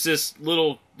there's this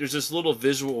little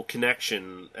visual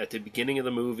connection at the beginning of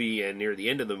the movie and near the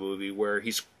end of the movie where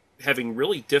he's having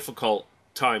really difficult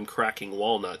time cracking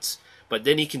walnuts, but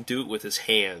then he can do it with his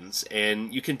hands,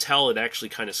 and you can tell it actually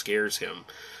kind of scares him.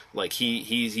 Like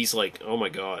he's like, oh my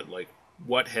god, like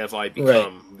what have I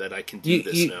become that I can do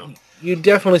this now? You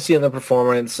definitely see it in the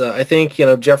performance. I think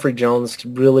Jeffrey Jones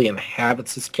really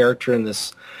inhabits his character in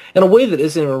a way that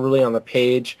isn't even really on the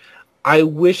page. I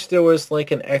wish there was like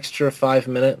an extra 5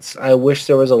 minutes. I wish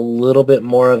there was a little bit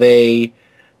more of a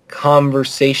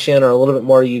conversation, or a little bit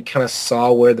more you kind of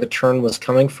saw where the turn was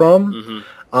coming from.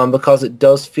 Because it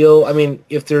does feel, I mean,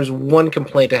 if there's one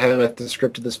complaint I have with the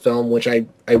script of this film, which I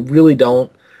really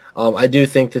don't, I do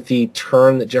think that the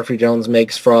turn that Jeffrey Jones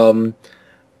makes from,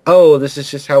 oh, this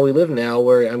is just how we live now,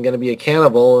 where I'm going to be a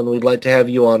cannibal and we'd like to have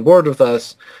you on board with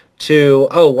us, to,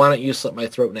 oh, why don't you slit my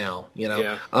throat now?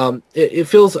 Yeah. It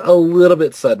feels a little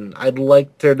bit sudden. I'd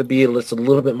like there to be just a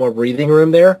little bit more breathing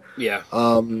room there. Yeah.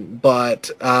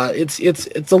 But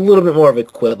it's a little bit more of a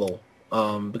quibble,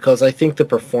 because I think the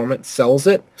performance sells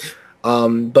it.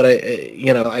 But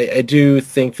I do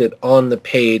think that on the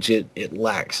page it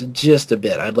lacks just a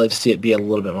bit. I'd like to see it be a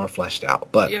little bit more fleshed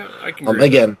out. But yeah, I can agree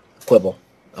again, quibble.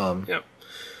 Yeah.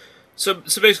 So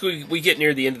basically, we get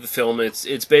near the end of the film.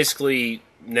 It's basically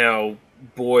now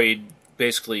Boyd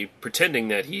basically pretending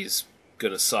that he's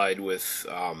going to side with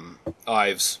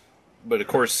Ives, but of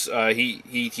course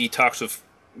he talks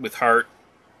with Hart,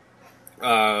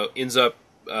 ends up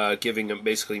giving him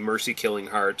basically mercy killing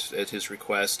Hart at his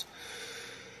request.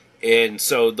 And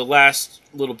so the last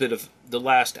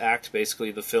act basically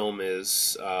of the film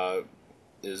is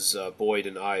Boyd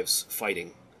and Ives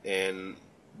fighting, and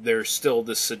there's still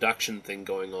this seduction thing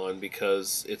going on,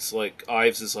 because it's like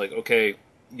Ives is like, okay,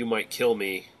 you might kill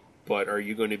me, but are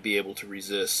you going to be able to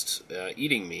resist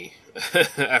eating me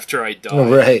after I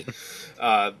die?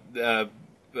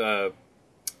 Right.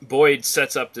 Boyd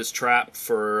sets up this trap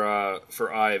for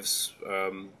Ives,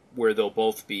 where they'll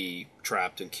both be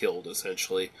trapped and killed,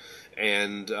 essentially.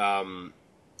 And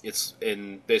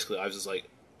basically Ives is like,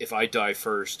 if I die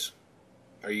first,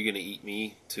 are you going to eat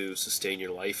me to sustain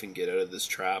your life and get out of this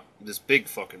trap? This big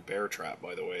fucking bear trap,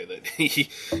 by the way, that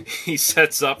he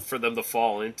sets up for them to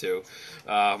fall into.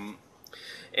 I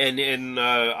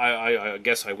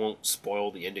guess I won't spoil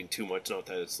the ending too much. Not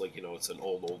that it's like, it's an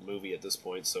old movie at this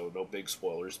point, so no big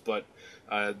spoilers. But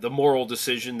the moral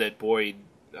decision that Boyd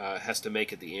has to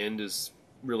make at the end is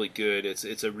really good.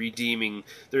 It's a redeeming.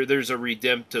 There's a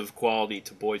redemptive quality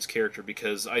to Boyd's character,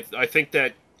 because I think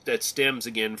that stems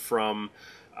again from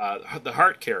the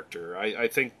Hart character. I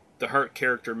think the Hart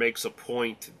character makes a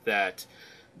point that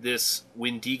this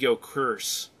Wendigo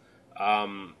curse,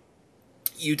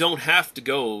 you don't have to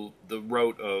go the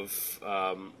route of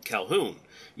Calhoun.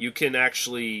 You can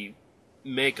actually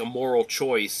make a moral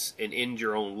choice and end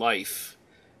your own life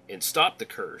and stop the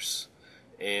curse.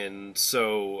 And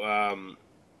so,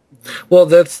 well,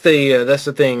 that's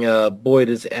the thing. Boyd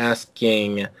is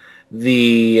asking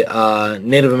the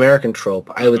Native American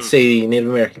trope. I would say Native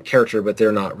American character, but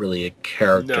they're not really a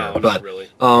character. No, but, not really.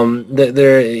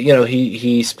 They're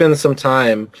he spends some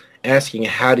time asking,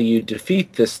 how do you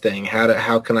defeat this thing?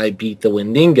 How can I beat the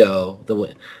Wendigo?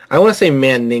 I want to say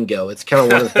Mandingo. It's kind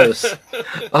of one of those.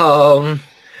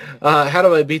 How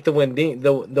do I beat the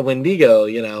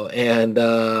Wendigo?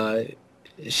 And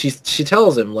she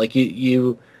tells him, like,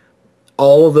 you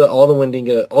all the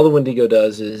Wendigo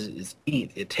does is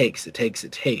eat. It takes.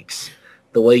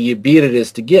 The way you beat it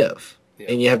is to give.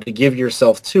 And you have to give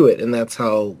yourself to it, and that's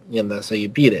how you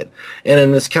beat it. And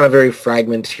in this kind of very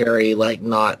fragmentary, like,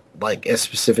 not like as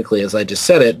specifically as I just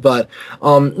said it, but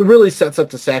it really sets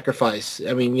up the sacrifice.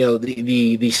 I mean,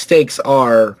 the stakes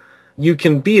are, you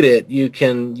can beat it, you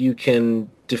can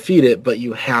defeat it, but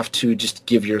you have to just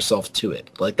give yourself to it.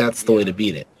 Like, that's the way to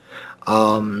beat it.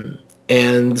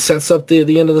 And sets up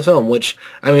the end of the film, which,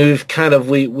 I mean,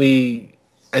 we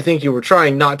I think you were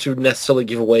trying not to necessarily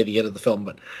give away the end of the film,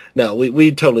 but no,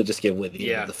 we totally just gave away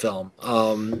the end of the film.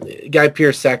 Guy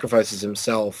Pearce sacrifices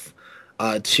himself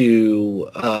to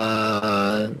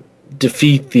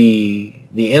defeat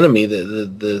the enemy,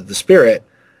 the spirit,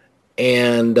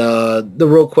 and the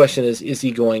real question is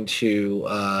he going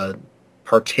to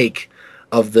partake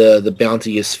the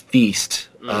bounteous feast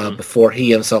before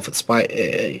he himself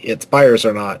expires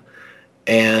or not.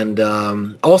 And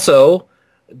also,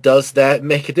 does that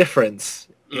make a difference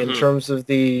in terms of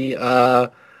the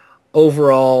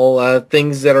overall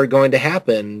things that are going to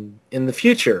happen in the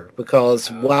future? Because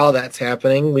while that's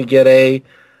happening, we get a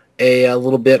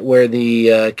little bit where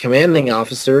the commanding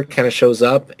officer kind of shows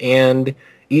up and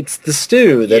eats the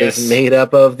stew that is made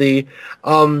up of the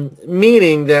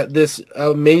meaning that this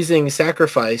amazing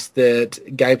sacrifice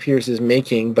that Guy Pearce is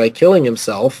making by killing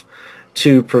himself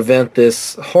to prevent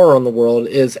this horror in the world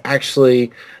is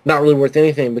actually not really worth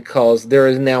anything, because there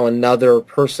is now another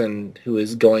person who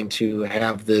is going to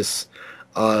have this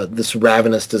this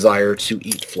ravenous desire to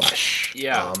eat flesh.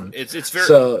 Yeah, it's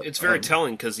very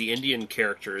telling, because the Indian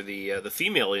character, the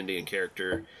female Indian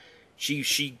character,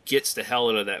 she gets the hell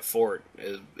out of that fort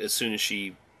as soon as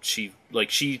she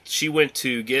went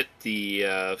to get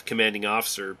the commanding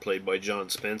officer, played by John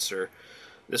Spencer.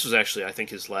 This was actually, I think,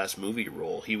 his last movie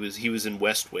role. He was in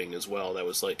West Wing as well. That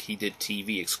was he did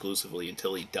TV exclusively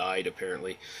until he died,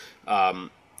 apparently.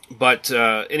 But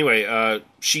anyway,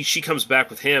 she comes back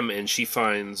with him, and she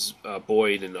finds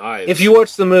Boyd and Ives. If you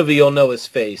watch the movie, you'll know his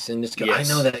face and just go, yes.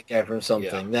 I know that guy from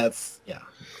something. Yeah.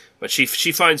 But she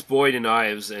finds Boyd and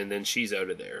Ives, and then she's out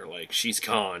of there. She's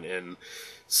gone, and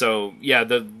so yeah,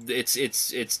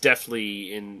 it's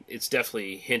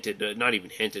definitely hinted, not even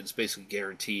hinted. It's basically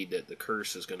guaranteed that the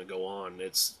curse is going to go on.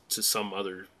 It's to some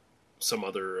other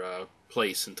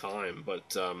place and time,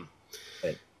 but.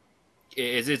 Right.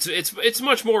 It's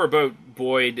much more about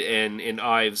Boyd and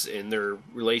Ives and their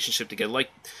relationship together.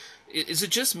 Is it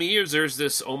just me, or there's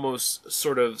this almost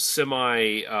sort of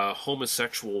semi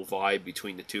homosexual vibe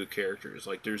between the two characters?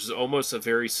 There's almost a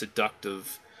very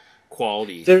seductive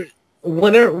quality.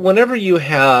 Whenever you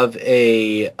have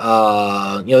a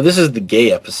this is the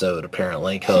gay episode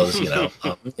apparently, because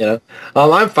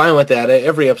I'm fine with that.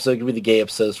 Every episode can be the gay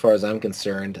episode as far as I'm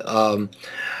concerned.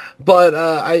 But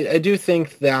I do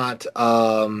think that,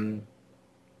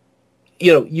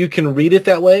 you can read it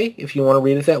that way if you want to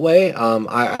read it that way.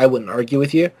 I wouldn't argue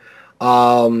with you.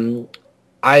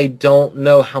 I don't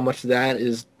know how much of that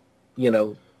is,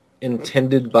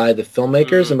 intended by the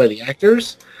filmmakers and by the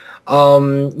actors.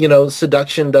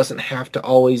 Seduction doesn't have to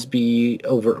always be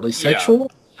overtly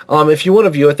sexual. Yeah. If you want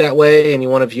to view it that way, and you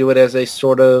want to view it as a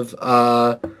sort of,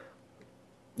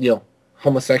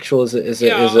 homosexual is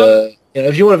a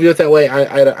if you want to view it that way,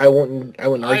 I wouldn't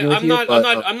argue with you.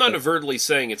 I'm not overtly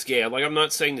saying it's gay. I'm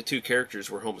not saying the two characters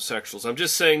were homosexuals. I'm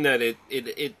just saying that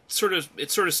it sort of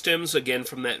stems again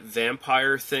from that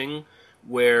vampire thing,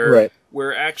 where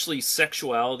actually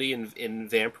sexuality and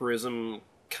vampirism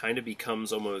kind of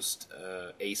becomes almost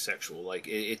asexual.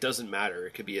 It doesn't matter.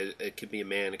 It could be a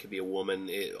man. It could be a woman.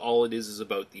 All it is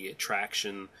about the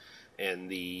attraction and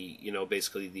the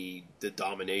basically the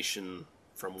domination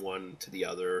from one to the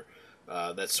other.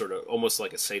 That's sort of almost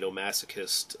like a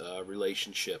sadomasochist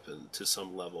relationship, and to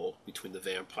some level, between the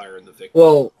vampire and the victim.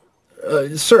 Well,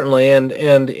 certainly, and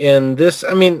in this,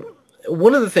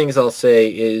 one of the things I'll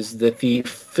say is that the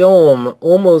film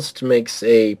almost makes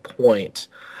a point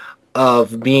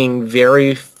of being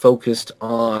very focused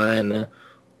on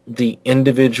the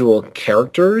individual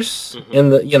characters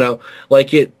in the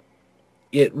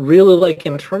it really,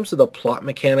 in terms of the plot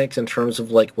mechanics, in terms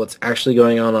of what's actually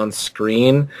going on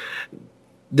screen,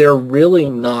 they're really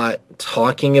not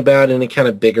talking about any kind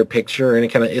of bigger picture,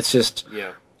 it's just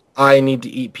I need to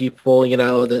eat people.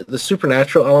 The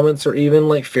supernatural elements are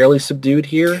even fairly subdued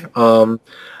here,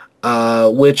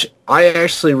 which I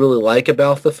actually really like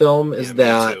about the film is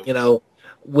that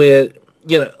with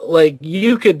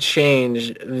you could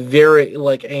change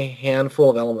a handful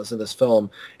of elements in this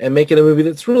film and make it a movie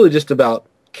that's really just about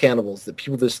cannibals, that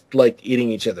people just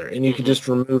eating each other, and you could just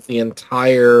remove the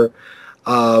entire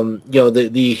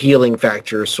the healing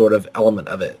factor sort of element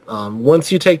of it.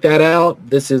 Once you take that out,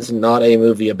 this is not a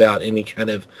movie about any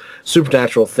kind of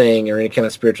supernatural thing or any kind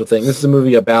of spiritual thing. This is a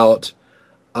movie about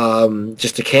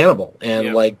just a cannibal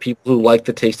and people who like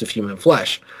the taste of human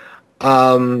flesh.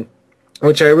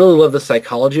 Which I really love the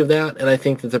psychology of that, and I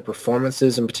think that the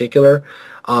performances in particular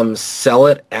sell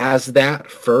it as that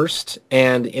first,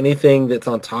 and anything that's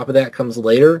on top of that comes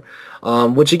later,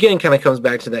 which again kind of comes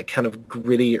back to that kind of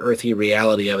gritty, earthy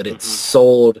reality of it. It's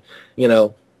sold,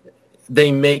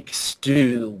 they make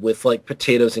stew with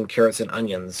potatoes and carrots and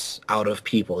onions out of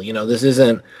people. This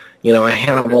isn't, a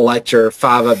Hannibal Lecter,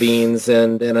 fava beans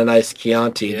and a nice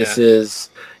Chianti. Yeah. This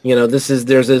is,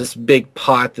 there's this big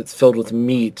pot that's filled with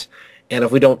meat, and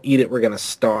if we don't eat it, we're going to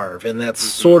starve. And that's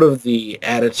sort of the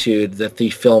attitude that the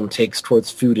film takes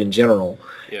towards food in general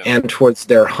and towards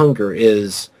their hunger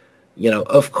is,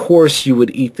 of course you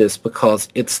would eat this because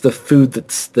it's the food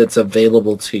that's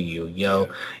available to you.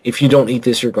 If you don't eat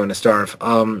this, you're going to starve.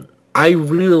 I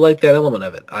really like that element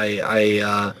of it.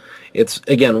 It's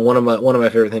again one of my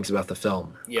favorite things about the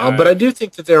film. Yeah, but I do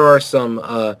think that there are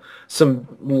some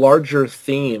larger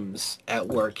themes at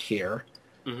work here.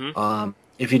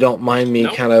 If you don't mind me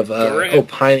kind of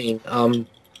opining,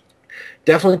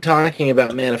 definitely talking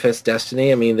about Manifest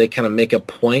Destiny. I mean, they kind of make a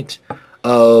point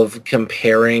of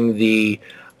comparing the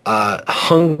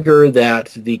hunger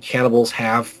that the cannibals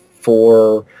have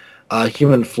for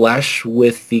human flesh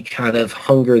with the kind of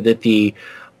hunger that the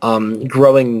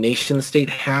growing nation state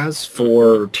has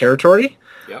for territory.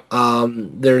 Yep.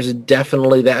 There's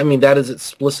definitely that. I mean, that is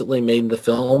explicitly made in the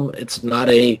film. It's not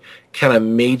a kind of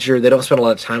major. They don't spend a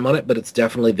lot of time on it, but it's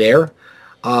definitely there.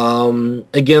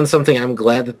 Again, something I'm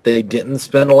glad that they didn't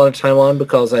spend a lot of time on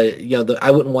because I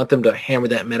wouldn't want them to hammer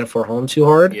that metaphor home too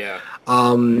hard. Yeah.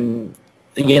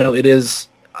 It is.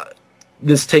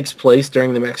 This takes place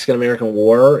during the Mexican-American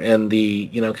War, and the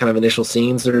kind of initial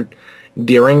scenes are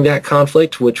during that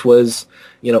conflict, which was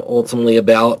ultimately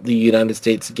about the United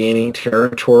States gaining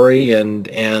territory and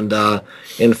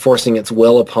enforcing its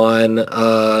will upon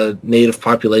native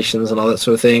populations and all that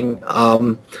sort of thing.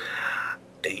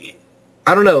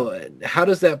 I don't know. How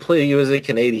does that play you as a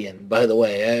Canadian, by the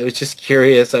way? I was just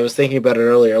curious. I was thinking about it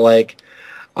earlier.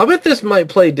 I bet this might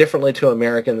play differently to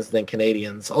Americans than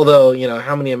Canadians. Although,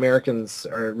 how many Americans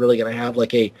are really going to have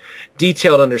a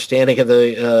detailed understanding of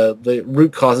the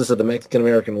root causes of the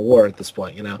Mexican-American War at this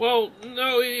point, Well,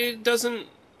 no, it doesn't.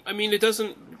 I mean, it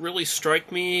doesn't really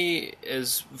strike me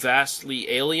as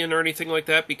vastly alien or anything like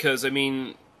that because, I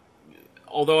mean,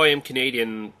 although I am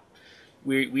Canadian,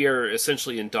 we are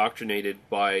essentially indoctrinated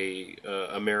by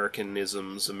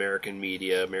Americanisms, American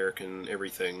media, American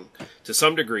everything to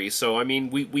some degree. So I mean,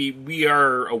 we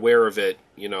are aware of it,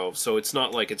 So it's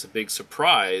not like it's a big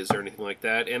surprise or anything like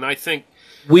that. And I think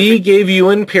we gave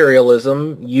you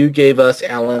imperialism. You gave us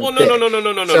Alan. Well, no.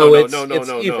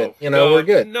 We're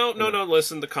good. No.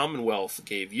 Listen, the Commonwealth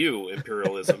gave you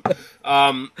imperialism,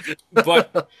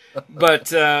 but.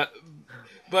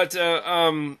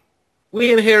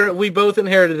 We both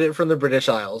inherited it from the British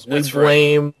Isles. We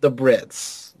blame the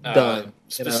Brits. Done.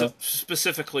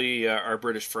 Specifically, our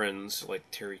British friends like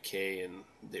Terry Kay and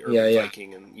the Urban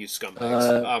Viking and you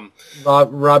scumbags.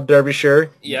 Rob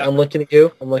Derbyshire. Yeah, I'm looking at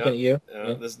you.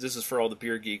 This is for all the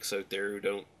beer geeks out there who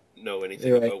don't know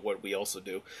anything about what we also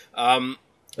do.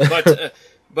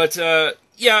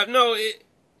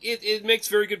 It makes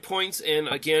very good points. And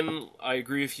again, I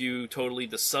agree with you totally.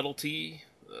 The subtlety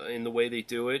in the way they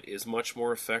do it is much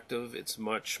more effective. It's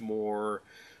much more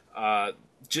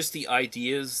just the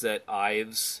ideas that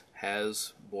Ives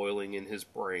has boiling in his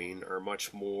brain are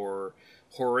much more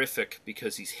horrific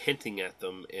because he's hinting at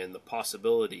them and the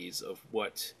possibilities of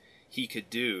what he could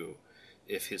do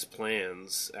if his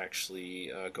plans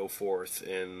actually go forth,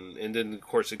 and then of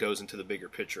course it goes into the bigger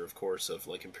picture, of course, of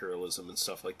imperialism and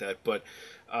stuff like that. But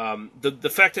the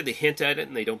fact that they hint at it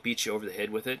and they don't beat you over the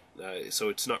head with it, so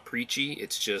it's not preachy.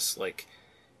 It's just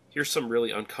here's some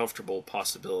really uncomfortable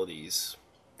possibilities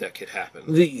that could happen.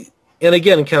 And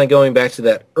again, kind of going back to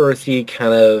that earthy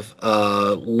kind of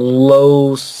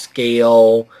low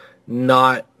scale,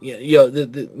 not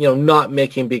not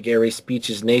making big airy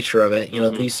speeches nature of it.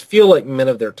 These feel like men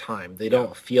of their time. They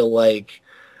don't feel like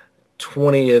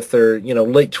 20th or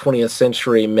late 20th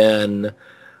century men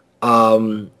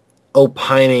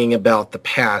opining about the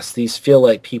past. These feel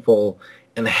like people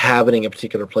inhabiting a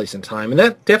particular place in time, and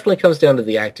that definitely comes down to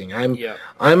the acting. I'm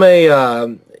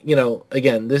a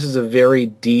again, this is a very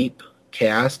deep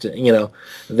cast.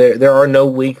 There are no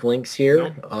weak links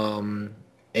here.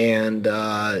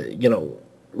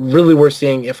 Really we're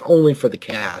seeing, if only for the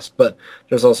cast, but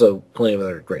there's also plenty of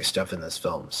other great stuff in this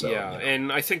film. So and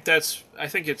I think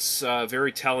it's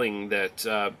very telling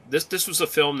that this was a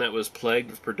film that was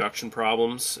plagued with production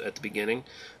problems at the beginning.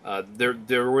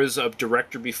 There was a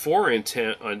director before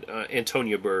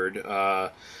Antonia Bird.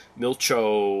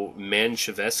 Milcho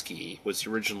Manchevsky was the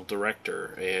original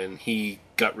director, and he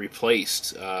got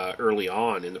replaced early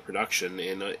on in the production,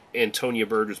 and Antonia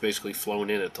Bird was basically flown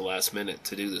in at the last minute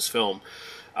to do this film.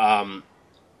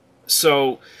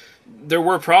 So there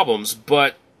were problems,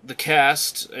 but the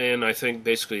cast, and I think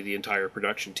basically the entire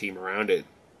production team around it,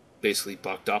 basically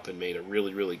bucked up and made a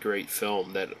really, really great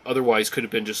film that otherwise could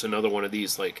have been just another one of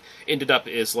these, ended up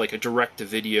as a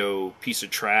direct-to-video piece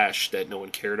of trash that no one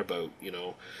cared about,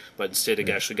 but instead it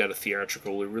actually got a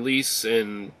theatrical release,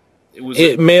 and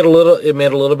It made a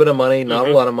little bit of money, not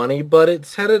a lot of money, but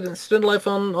it's had an extended life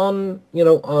on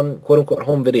quote unquote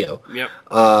home video. Yep.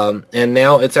 And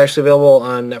now it's actually available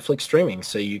on Netflix streaming,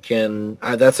 so you can.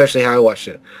 That's actually how I watched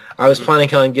it. I was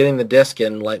planning on getting the disc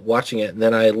and like watching it, and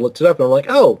then I looked it up and I'm like,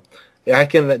 oh, yeah, I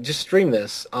can just stream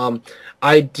this.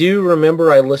 I do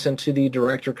remember I listened to the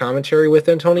director commentary with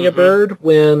Antonia Bird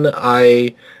when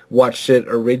I watched it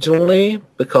originally,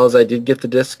 because I did get the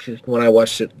disc when I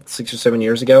watched it 6 or 7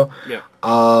 years ago. Yeah.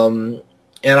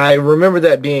 And I remember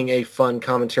that being a fun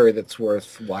commentary that's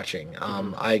worth watching.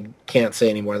 I can't say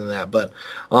any more than that, but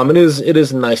it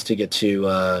is nice to get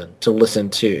to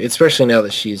listen to, especially now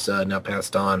that she's now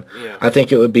passed on. Yeah. I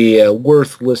think it would be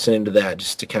worth listening to that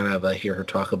just to kind of hear her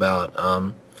talk about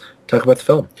the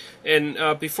film.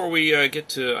 And before we get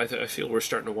to, I feel we're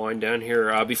starting to wind down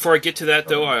here. Before I get to that,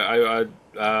 though, I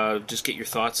just get your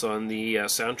thoughts on the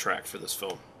soundtrack for this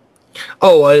film.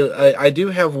 Oh, I do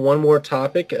have one more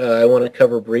topic I want to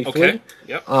cover briefly. Okay.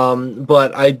 Yep.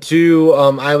 But I do.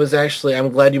 I'm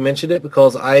glad you mentioned it,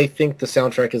 because I think the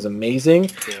soundtrack is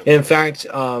amazing. Yeah. In fact,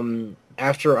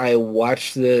 after I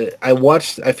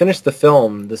finished the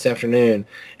film this afternoon,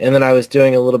 and then I was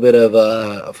doing a little bit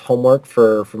of homework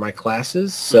for my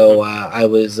classes. So I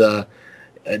was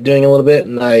doing a little bit,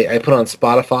 and I put on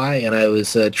Spotify, and I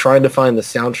was trying to find the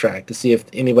soundtrack to see if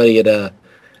anybody had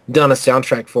done a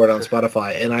soundtrack for it on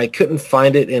Spotify, and I couldn't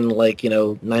find it in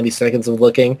 90 seconds of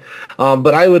looking.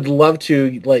 But I would love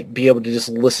to be able to just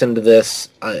listen to this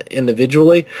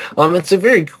individually. It's a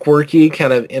very quirky,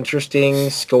 kind of interesting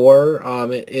score.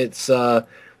 It's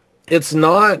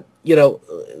not,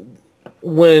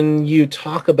 when you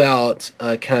talk about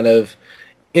kind of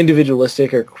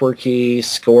individualistic or quirky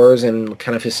scores and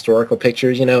kind of historical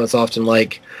pictures, it's often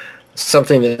like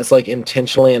something that's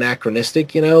intentionally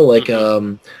anachronistic, and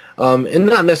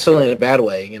not necessarily in a bad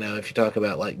way. If you talk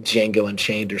about Django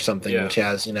Unchained or something, which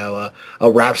has a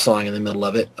rap song in the middle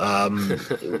of it,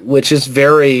 which is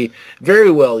very,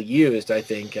 very well used. I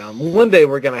think one day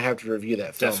we're gonna have to review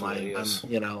that film. Definitely, yes.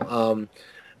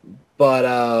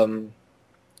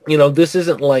 This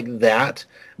isn't like that,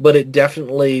 but it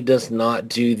definitely does not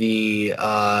do the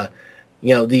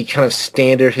the kind of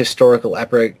standard historical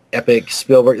epic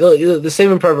Spielberg. The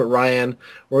Saving Private Ryan,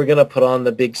 we're going to put on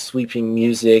the big sweeping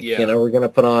music. Yeah. We're going to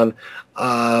put on,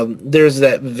 there's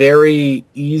that very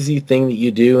easy thing that you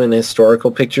do in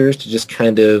historical pictures to just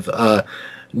kind of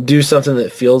do something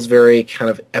that feels very kind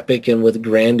of epic and with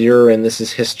grandeur, and this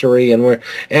is history, no,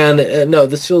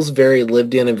 this feels very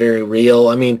lived in and very real.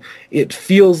 I mean, it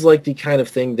feels like the kind of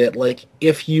thing that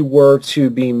if you were to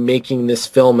be making this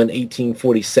film in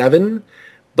 1847,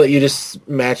 but you just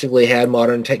magically had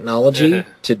modern technology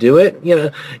to do it,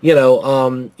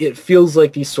 it feels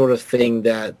like the sort of thing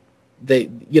that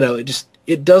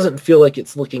it doesn't feel like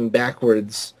it's looking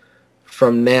backwards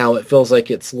from now. It feels like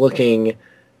it's looking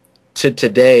to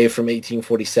today from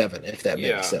 1847, if that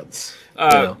makes sense.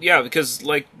 Yeah, because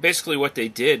basically what they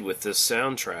did with this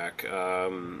soundtrack,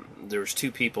 there's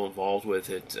two people involved with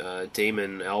it,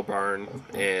 Damon Albarn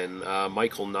and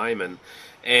Michael Nyman,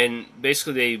 and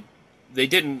basically they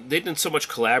didn't so much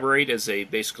collaborate as they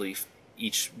basically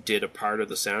each did a part of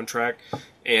the soundtrack.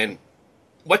 And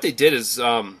what they did is,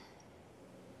 although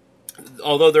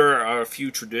there are a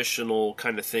few traditional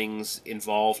kind of things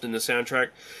involved in the soundtrack,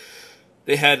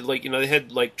 they had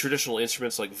traditional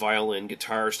instruments like violin,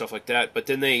 guitar, stuff like that, but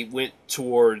then they went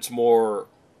towards more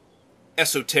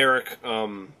esoteric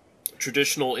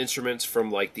traditional instruments from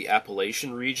the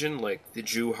Appalachian region, like the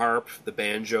Jew harp, the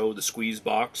banjo, the squeeze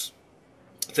box,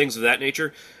 things of that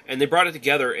nature, and they brought it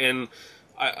together. And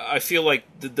I feel like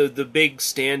the big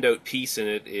standout piece in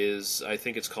it is, I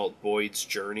think it's called Boyd's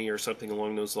Journey or something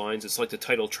along those lines. It's like the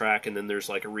title track, and then there's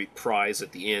a reprise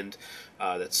at the end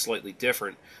that's slightly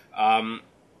different. I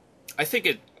think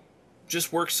it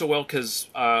just works so well because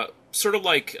sort of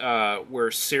where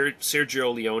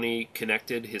Sergio Leone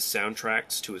connected his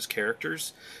soundtracks to his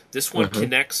characters, this one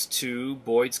connects to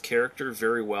Boyd's character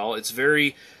very well. It's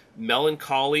very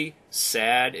melancholy,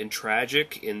 sad, and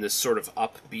tragic in this sort of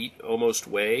upbeat almost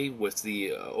way with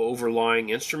the overlying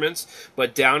instruments,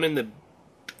 but down in the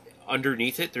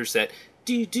underneath it there's that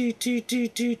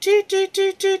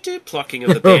plucking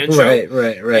of the banjo.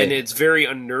 Right. And it's very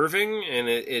unnerving, and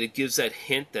it gives that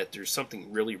hint that there's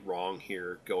something really wrong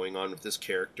here going on with this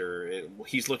character.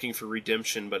 He's looking for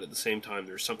redemption, but at the same time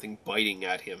there's something biting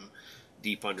at him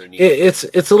deep underneath. It's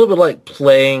a little bit like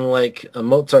playing a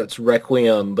Mozart's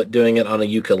Requiem, but doing it on a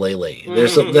ukulele.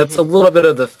 That's a little bit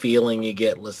of the feeling you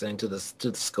get listening to the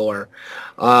score.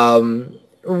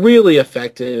 Really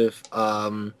effective.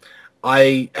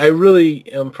 I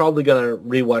really am probably going to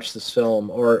rewatch this film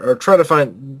or try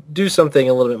to do something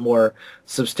a little bit more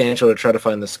substantial to try to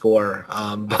find the score.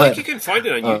 I But think you can find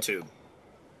it on YouTube.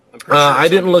 I'm pretty sure I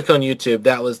it's didn't on look on YouTube.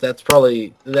 That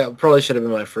probably should have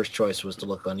been my first choice, was to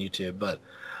look on YouTube. But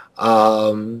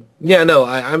yeah, no,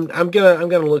 I'm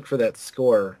gonna look for that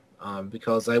score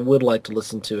because I would like to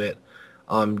listen to it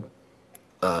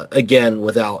again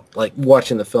without like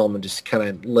watching the film and just kind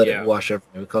of let it wash over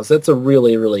me, because that's a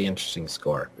really, really interesting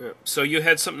score. Yeah. So you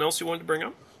had something else you wanted to bring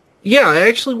up? Yeah, I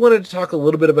actually wanted to talk a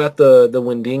little bit about the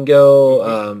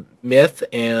Wendigo myth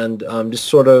and just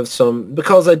sort of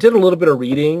because I did a little bit of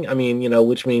reading. I mean,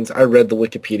 which means I read the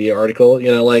Wikipedia article.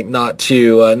 Like not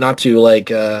to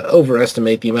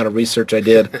overestimate the amount of research I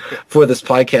did for this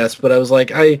podcast, but I was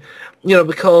like,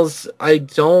 because I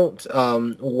don't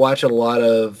watch a lot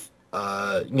of.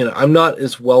 I'm not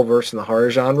as well versed in the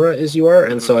horror genre as you are,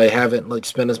 and so I haven't like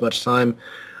spent as much time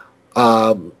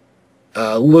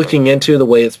looking into the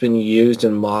way it's been used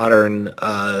in modern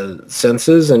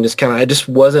senses, and I just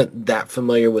wasn't that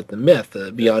familiar with the myth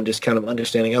beyond just kind of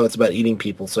understanding, it's about eating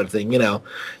people sort of thing. It's a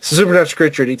supernatural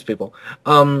creature, it eats people.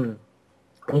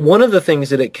 One of the things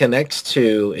that it connects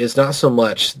to is not so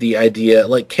much the idea,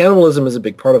 like cannibalism is a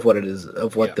big part of what it is,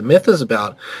 of what the myth is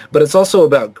about, but it's also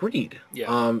about greed.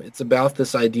 Yeah. It's about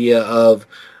this idea of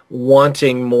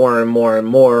wanting more and more and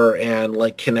more, and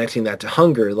like connecting that to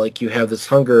hunger. Like you have this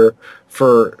hunger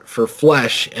for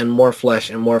flesh and more flesh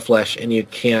and more flesh, and you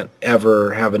can't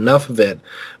ever have enough of it.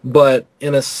 But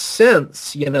in a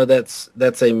sense,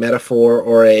 that's a metaphor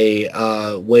or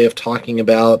a way of talking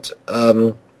about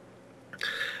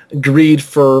greed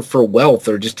for wealth,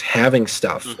 or just having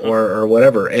stuff, or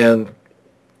whatever. And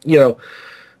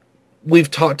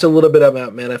we've talked a little bit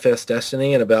about Manifest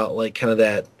Destiny and about like kind of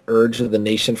that urge of the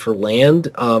nation for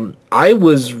land. I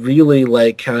was really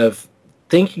like kind of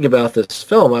thinking about this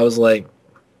film. I was like,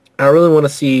 I really want to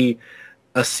see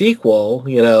a sequel,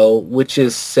 which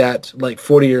is set like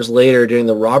 40 years later during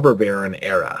the robber baron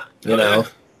era,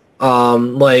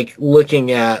 like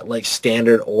looking at like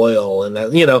Standard Oil and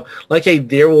that, like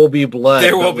There Will Be Blood.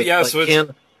 There will be, like,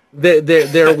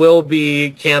 there will be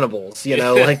cannibals,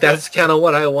 like that's kind of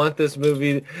what I want this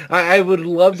movie. I would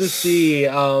love to see,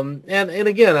 and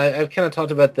again, I've kind of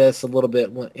talked about this a little bit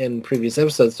in previous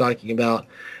episodes, talking about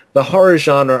the horror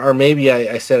genre, or maybe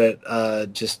I said it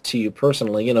just to you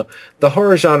personally, the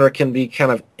horror genre can be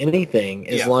kind of anything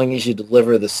as long as you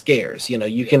deliver the scares.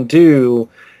 You can do,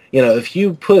 if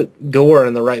you put gore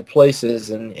in the right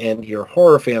places and your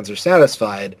horror fans are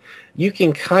satisfied, you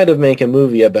can kind of make a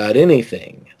movie about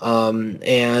anything.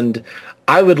 And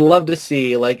I would love to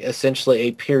see like essentially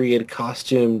a period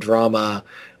costume drama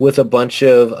with a bunch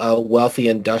of wealthy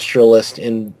industrialists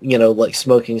in, like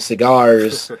smoking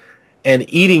cigars and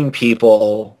eating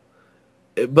people,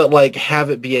 but like have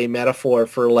it be a metaphor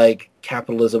for like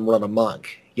capitalism run amok,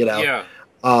 Yeah.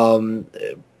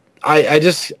 I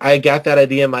got that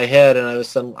idea in my head, and I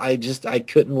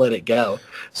couldn't let it go.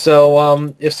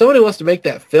 So if somebody wants to make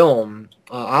that film,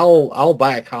 I'll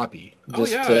buy a copy.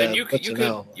 And you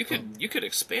could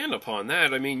expand upon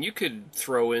that. I mean, you could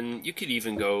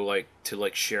even go like to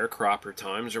like sharecropper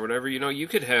times or whatever. You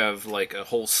could have like a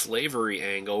whole slavery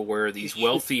angle where these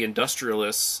wealthy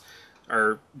industrialists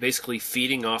are basically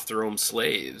feeding off their own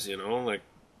slaves. Like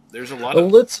there's a lot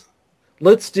of.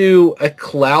 Let's do a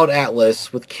Cloud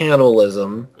Atlas with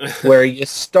cannibalism, where you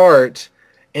start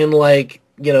in like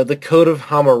the Code of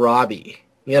Hammurabi.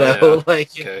 You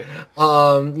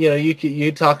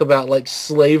talk about like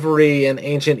slavery in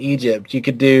ancient Egypt. You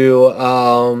could do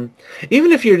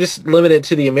even if you're just limited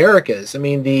to the Americas. I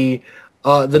mean, the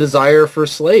desire for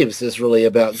slaves is really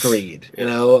about greed.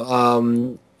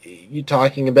 You're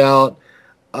talking about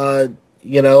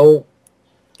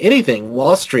anything,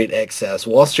 Wall Street excess,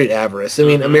 Wall Street avarice. I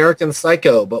mean, American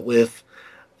Psycho, but with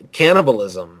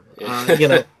cannibalism.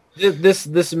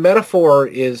 This metaphor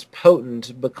is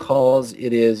potent because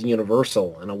it is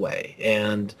universal in a way,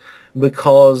 and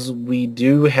because we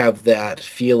do have that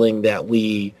feeling that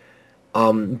we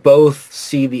both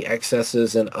see the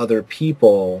excesses in other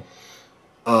people,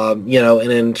 and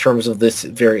in terms of this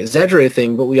very exaggerated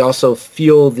thing, but we also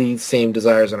feel the same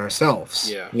desires in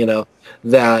ourselves. Yeah.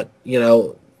 That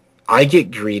I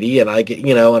get greedy, and I get,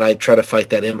 and I try to fight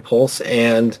that impulse,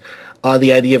 and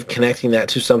the idea of connecting that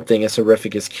to something as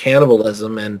horrific as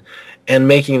cannibalism and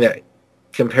making that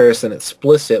comparison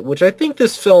explicit, which I think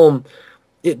this film,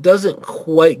 it doesn't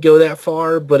quite go that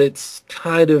far, but it's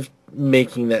kind of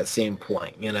making that same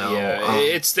point, Yeah,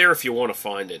 it's there if you want to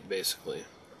find it, basically.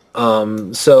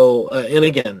 And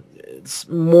again, it's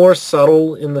more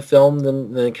subtle in the film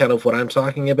than kind of what I'm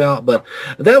talking about. But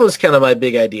that was kind of my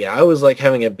big idea. I always like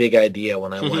having a big idea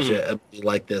when I watch a movie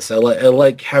like this. I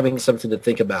like having something to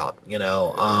think about,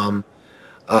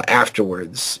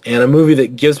 afterwards. And a movie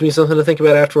that gives me something to think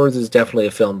about afterwards is definitely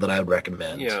a film that I would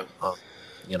recommend. Yeah.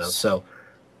 So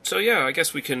yeah, I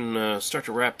guess we can start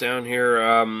to wrap down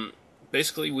here.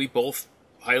 Basically, we both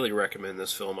highly recommend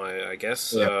this film, I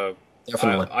guess. Yeah.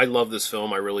 Definitely. I love this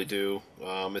film. I really do.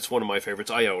 It's one of my favorites.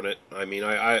 I own it. I mean,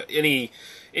 any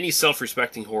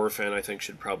self-respecting horror fan, I think,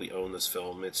 should probably own this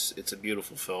film. It's a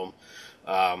beautiful film,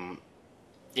 and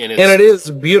it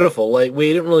is beautiful. Like,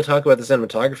 we didn't really talk about the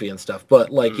cinematography and stuff, but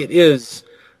it is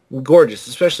gorgeous,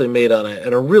 especially made on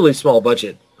a really small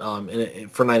budget.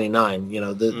 For '99,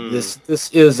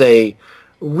 this is a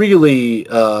really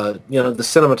the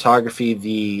cinematography,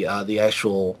 the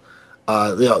actual.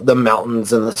 The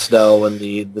mountains and the snow and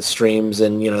the streams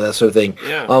and that sort of thing.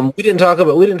 Yeah. We didn't talk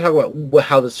about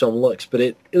how this film looks, but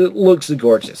it looks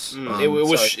gorgeous.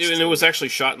 It was actually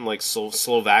shot in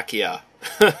Slovakia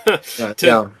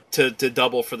to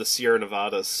double for the Sierra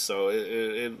Nevadas. So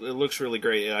it looks really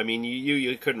great. I mean,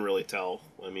 you couldn't really tell.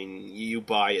 I mean, you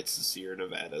buy it's the Sierra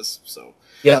Nevadas. So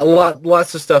yeah,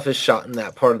 lots of stuff is shot in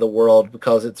that part of the world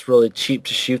because it's really cheap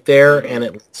to shoot there, and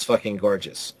it looks fucking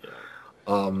gorgeous.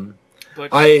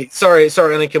 Sorry,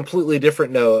 on a completely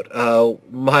different note,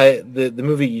 the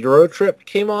movie Euro Trip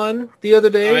came on the other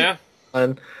day. Oh, yeah?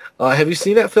 And, have you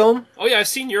seen that film? Oh, yeah, I've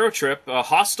seen Euro Trip.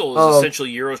 Hostel is essentially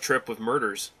Euro Trip with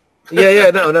murders.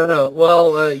 No.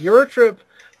 Well, Euro Trip,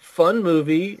 fun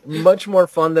movie, much more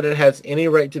fun than it has any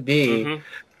right to be. Mm-hmm.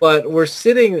 But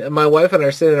my wife and I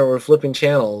are sitting there, we're flipping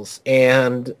channels,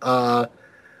 and we're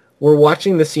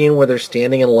watching the scene where they're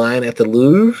standing in line at the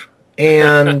Louvre,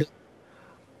 and...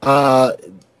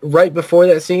 right before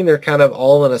that scene, they're kind of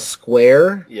all in a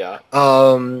square. Yeah.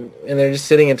 And they're just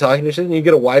sitting and talking to each other, and you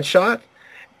get a wide shot.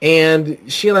 And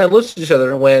she and I looked at each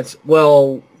other and went,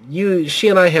 well, she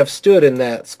and I have stood in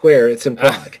that square. It's in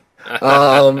Prague.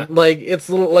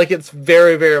 It's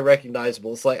very, very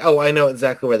recognizable. It's like, oh, I know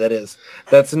exactly where that is.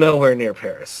 That's nowhere near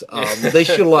Paris. They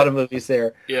shoot a lot of movies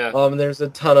there. Yeah. There's a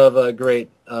ton of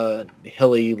great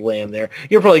hilly land there.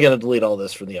 You're probably going to delete all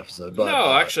this from the episode, but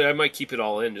no, actually, I might keep it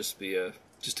all in just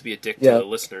to be a dick to the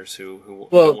listeners who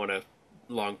want a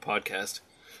long podcast.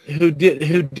 Who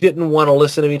didn't want to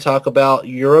listen to me talk about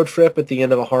Euro Trip at the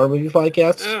end of a horror movie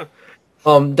podcast? Yeah.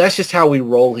 That's just how we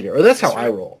roll here, or that's how I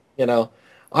roll.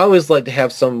 I always like to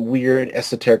have some weird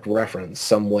esoteric reference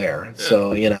somewhere. Yeah.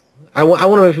 So, I want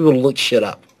to make people look shit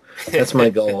up. That's my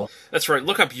goal. That's right.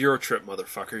 Look up Euro Trip,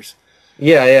 motherfuckers.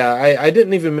 Yeah. I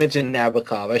didn't even mention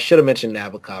Nabokov. I should have mentioned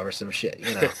Nabokov or some shit,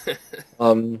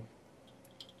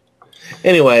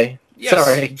 Anyway, yes.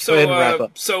 Sorry. Go ahead and wrap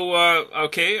up.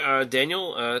 Okay,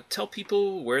 Daniel, tell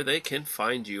people where they can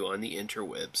find you on the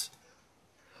interwebs.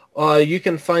 You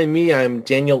can find me. I'm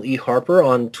Daniel E. Harper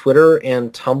on Twitter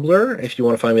and Tumblr, if you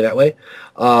want to find me that way.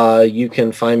 You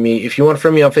can find me, if you want to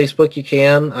friend me on Facebook, you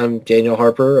can. I'm Daniel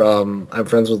Harper. I'm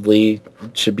friends with Lee.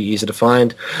 It should be easy to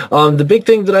find. The big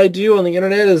thing that I do on the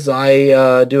internet is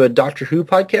I do a Doctor Who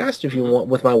podcast, if you want,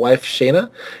 with my wife, Shayna.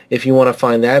 If you want to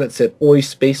find that, it's at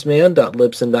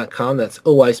oispaceman.libsyn.com. That's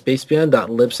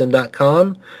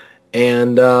oispaceman.libsyn.com.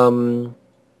 And,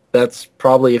 that's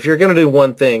probably, if you're going to do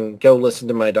one thing, go listen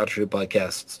to my Doctor Who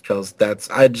podcast, because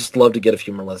I just love to get a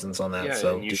few more lessons on that. Yeah,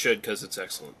 so and you should, because it's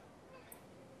excellent.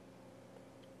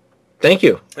 Thank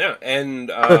you. Yeah,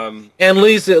 and and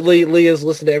Lee has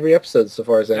listened to every episode so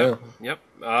far as I know. Yep.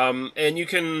 And you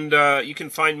can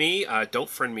find me. Don't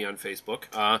friend me on Facebook.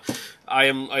 I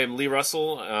am Lee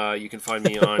Russell. You can find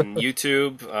me on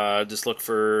YouTube. Just look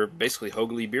for basically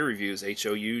Hoagly Beer Reviews,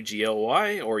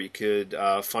 HOUGLY, or you could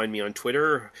find me on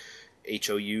Twitter,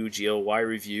 HOUGLY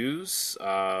Reviews.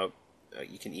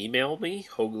 You can email me,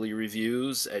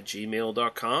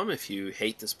 hoaglyreviews@gmail.com, if you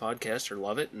hate this podcast or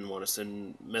love it and want to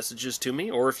send messages to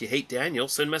me. Or if you hate Daniel,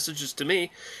 send messages to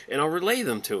me, and I'll relay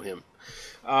them to him.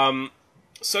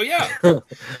 So, yeah.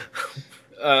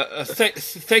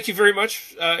 Thank you very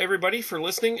much, everybody, for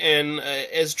listening. And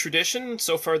as tradition,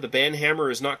 so far the band hammer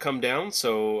has not come down.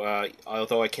 So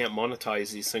although I can't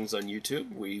monetize these things on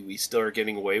YouTube, we still are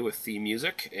getting away with theme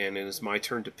music. And it is my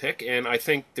turn to pick. And I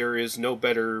think there is no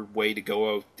better way to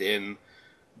go out than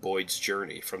Boyd's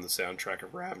Journey from the soundtrack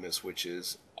of Ravenous, which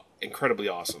is incredibly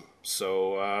awesome.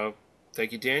 So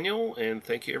thank you, Daniel, and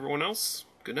thank you, everyone else.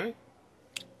 Good night.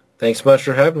 Thanks so much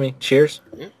for having me. Cheers.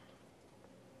 Yeah.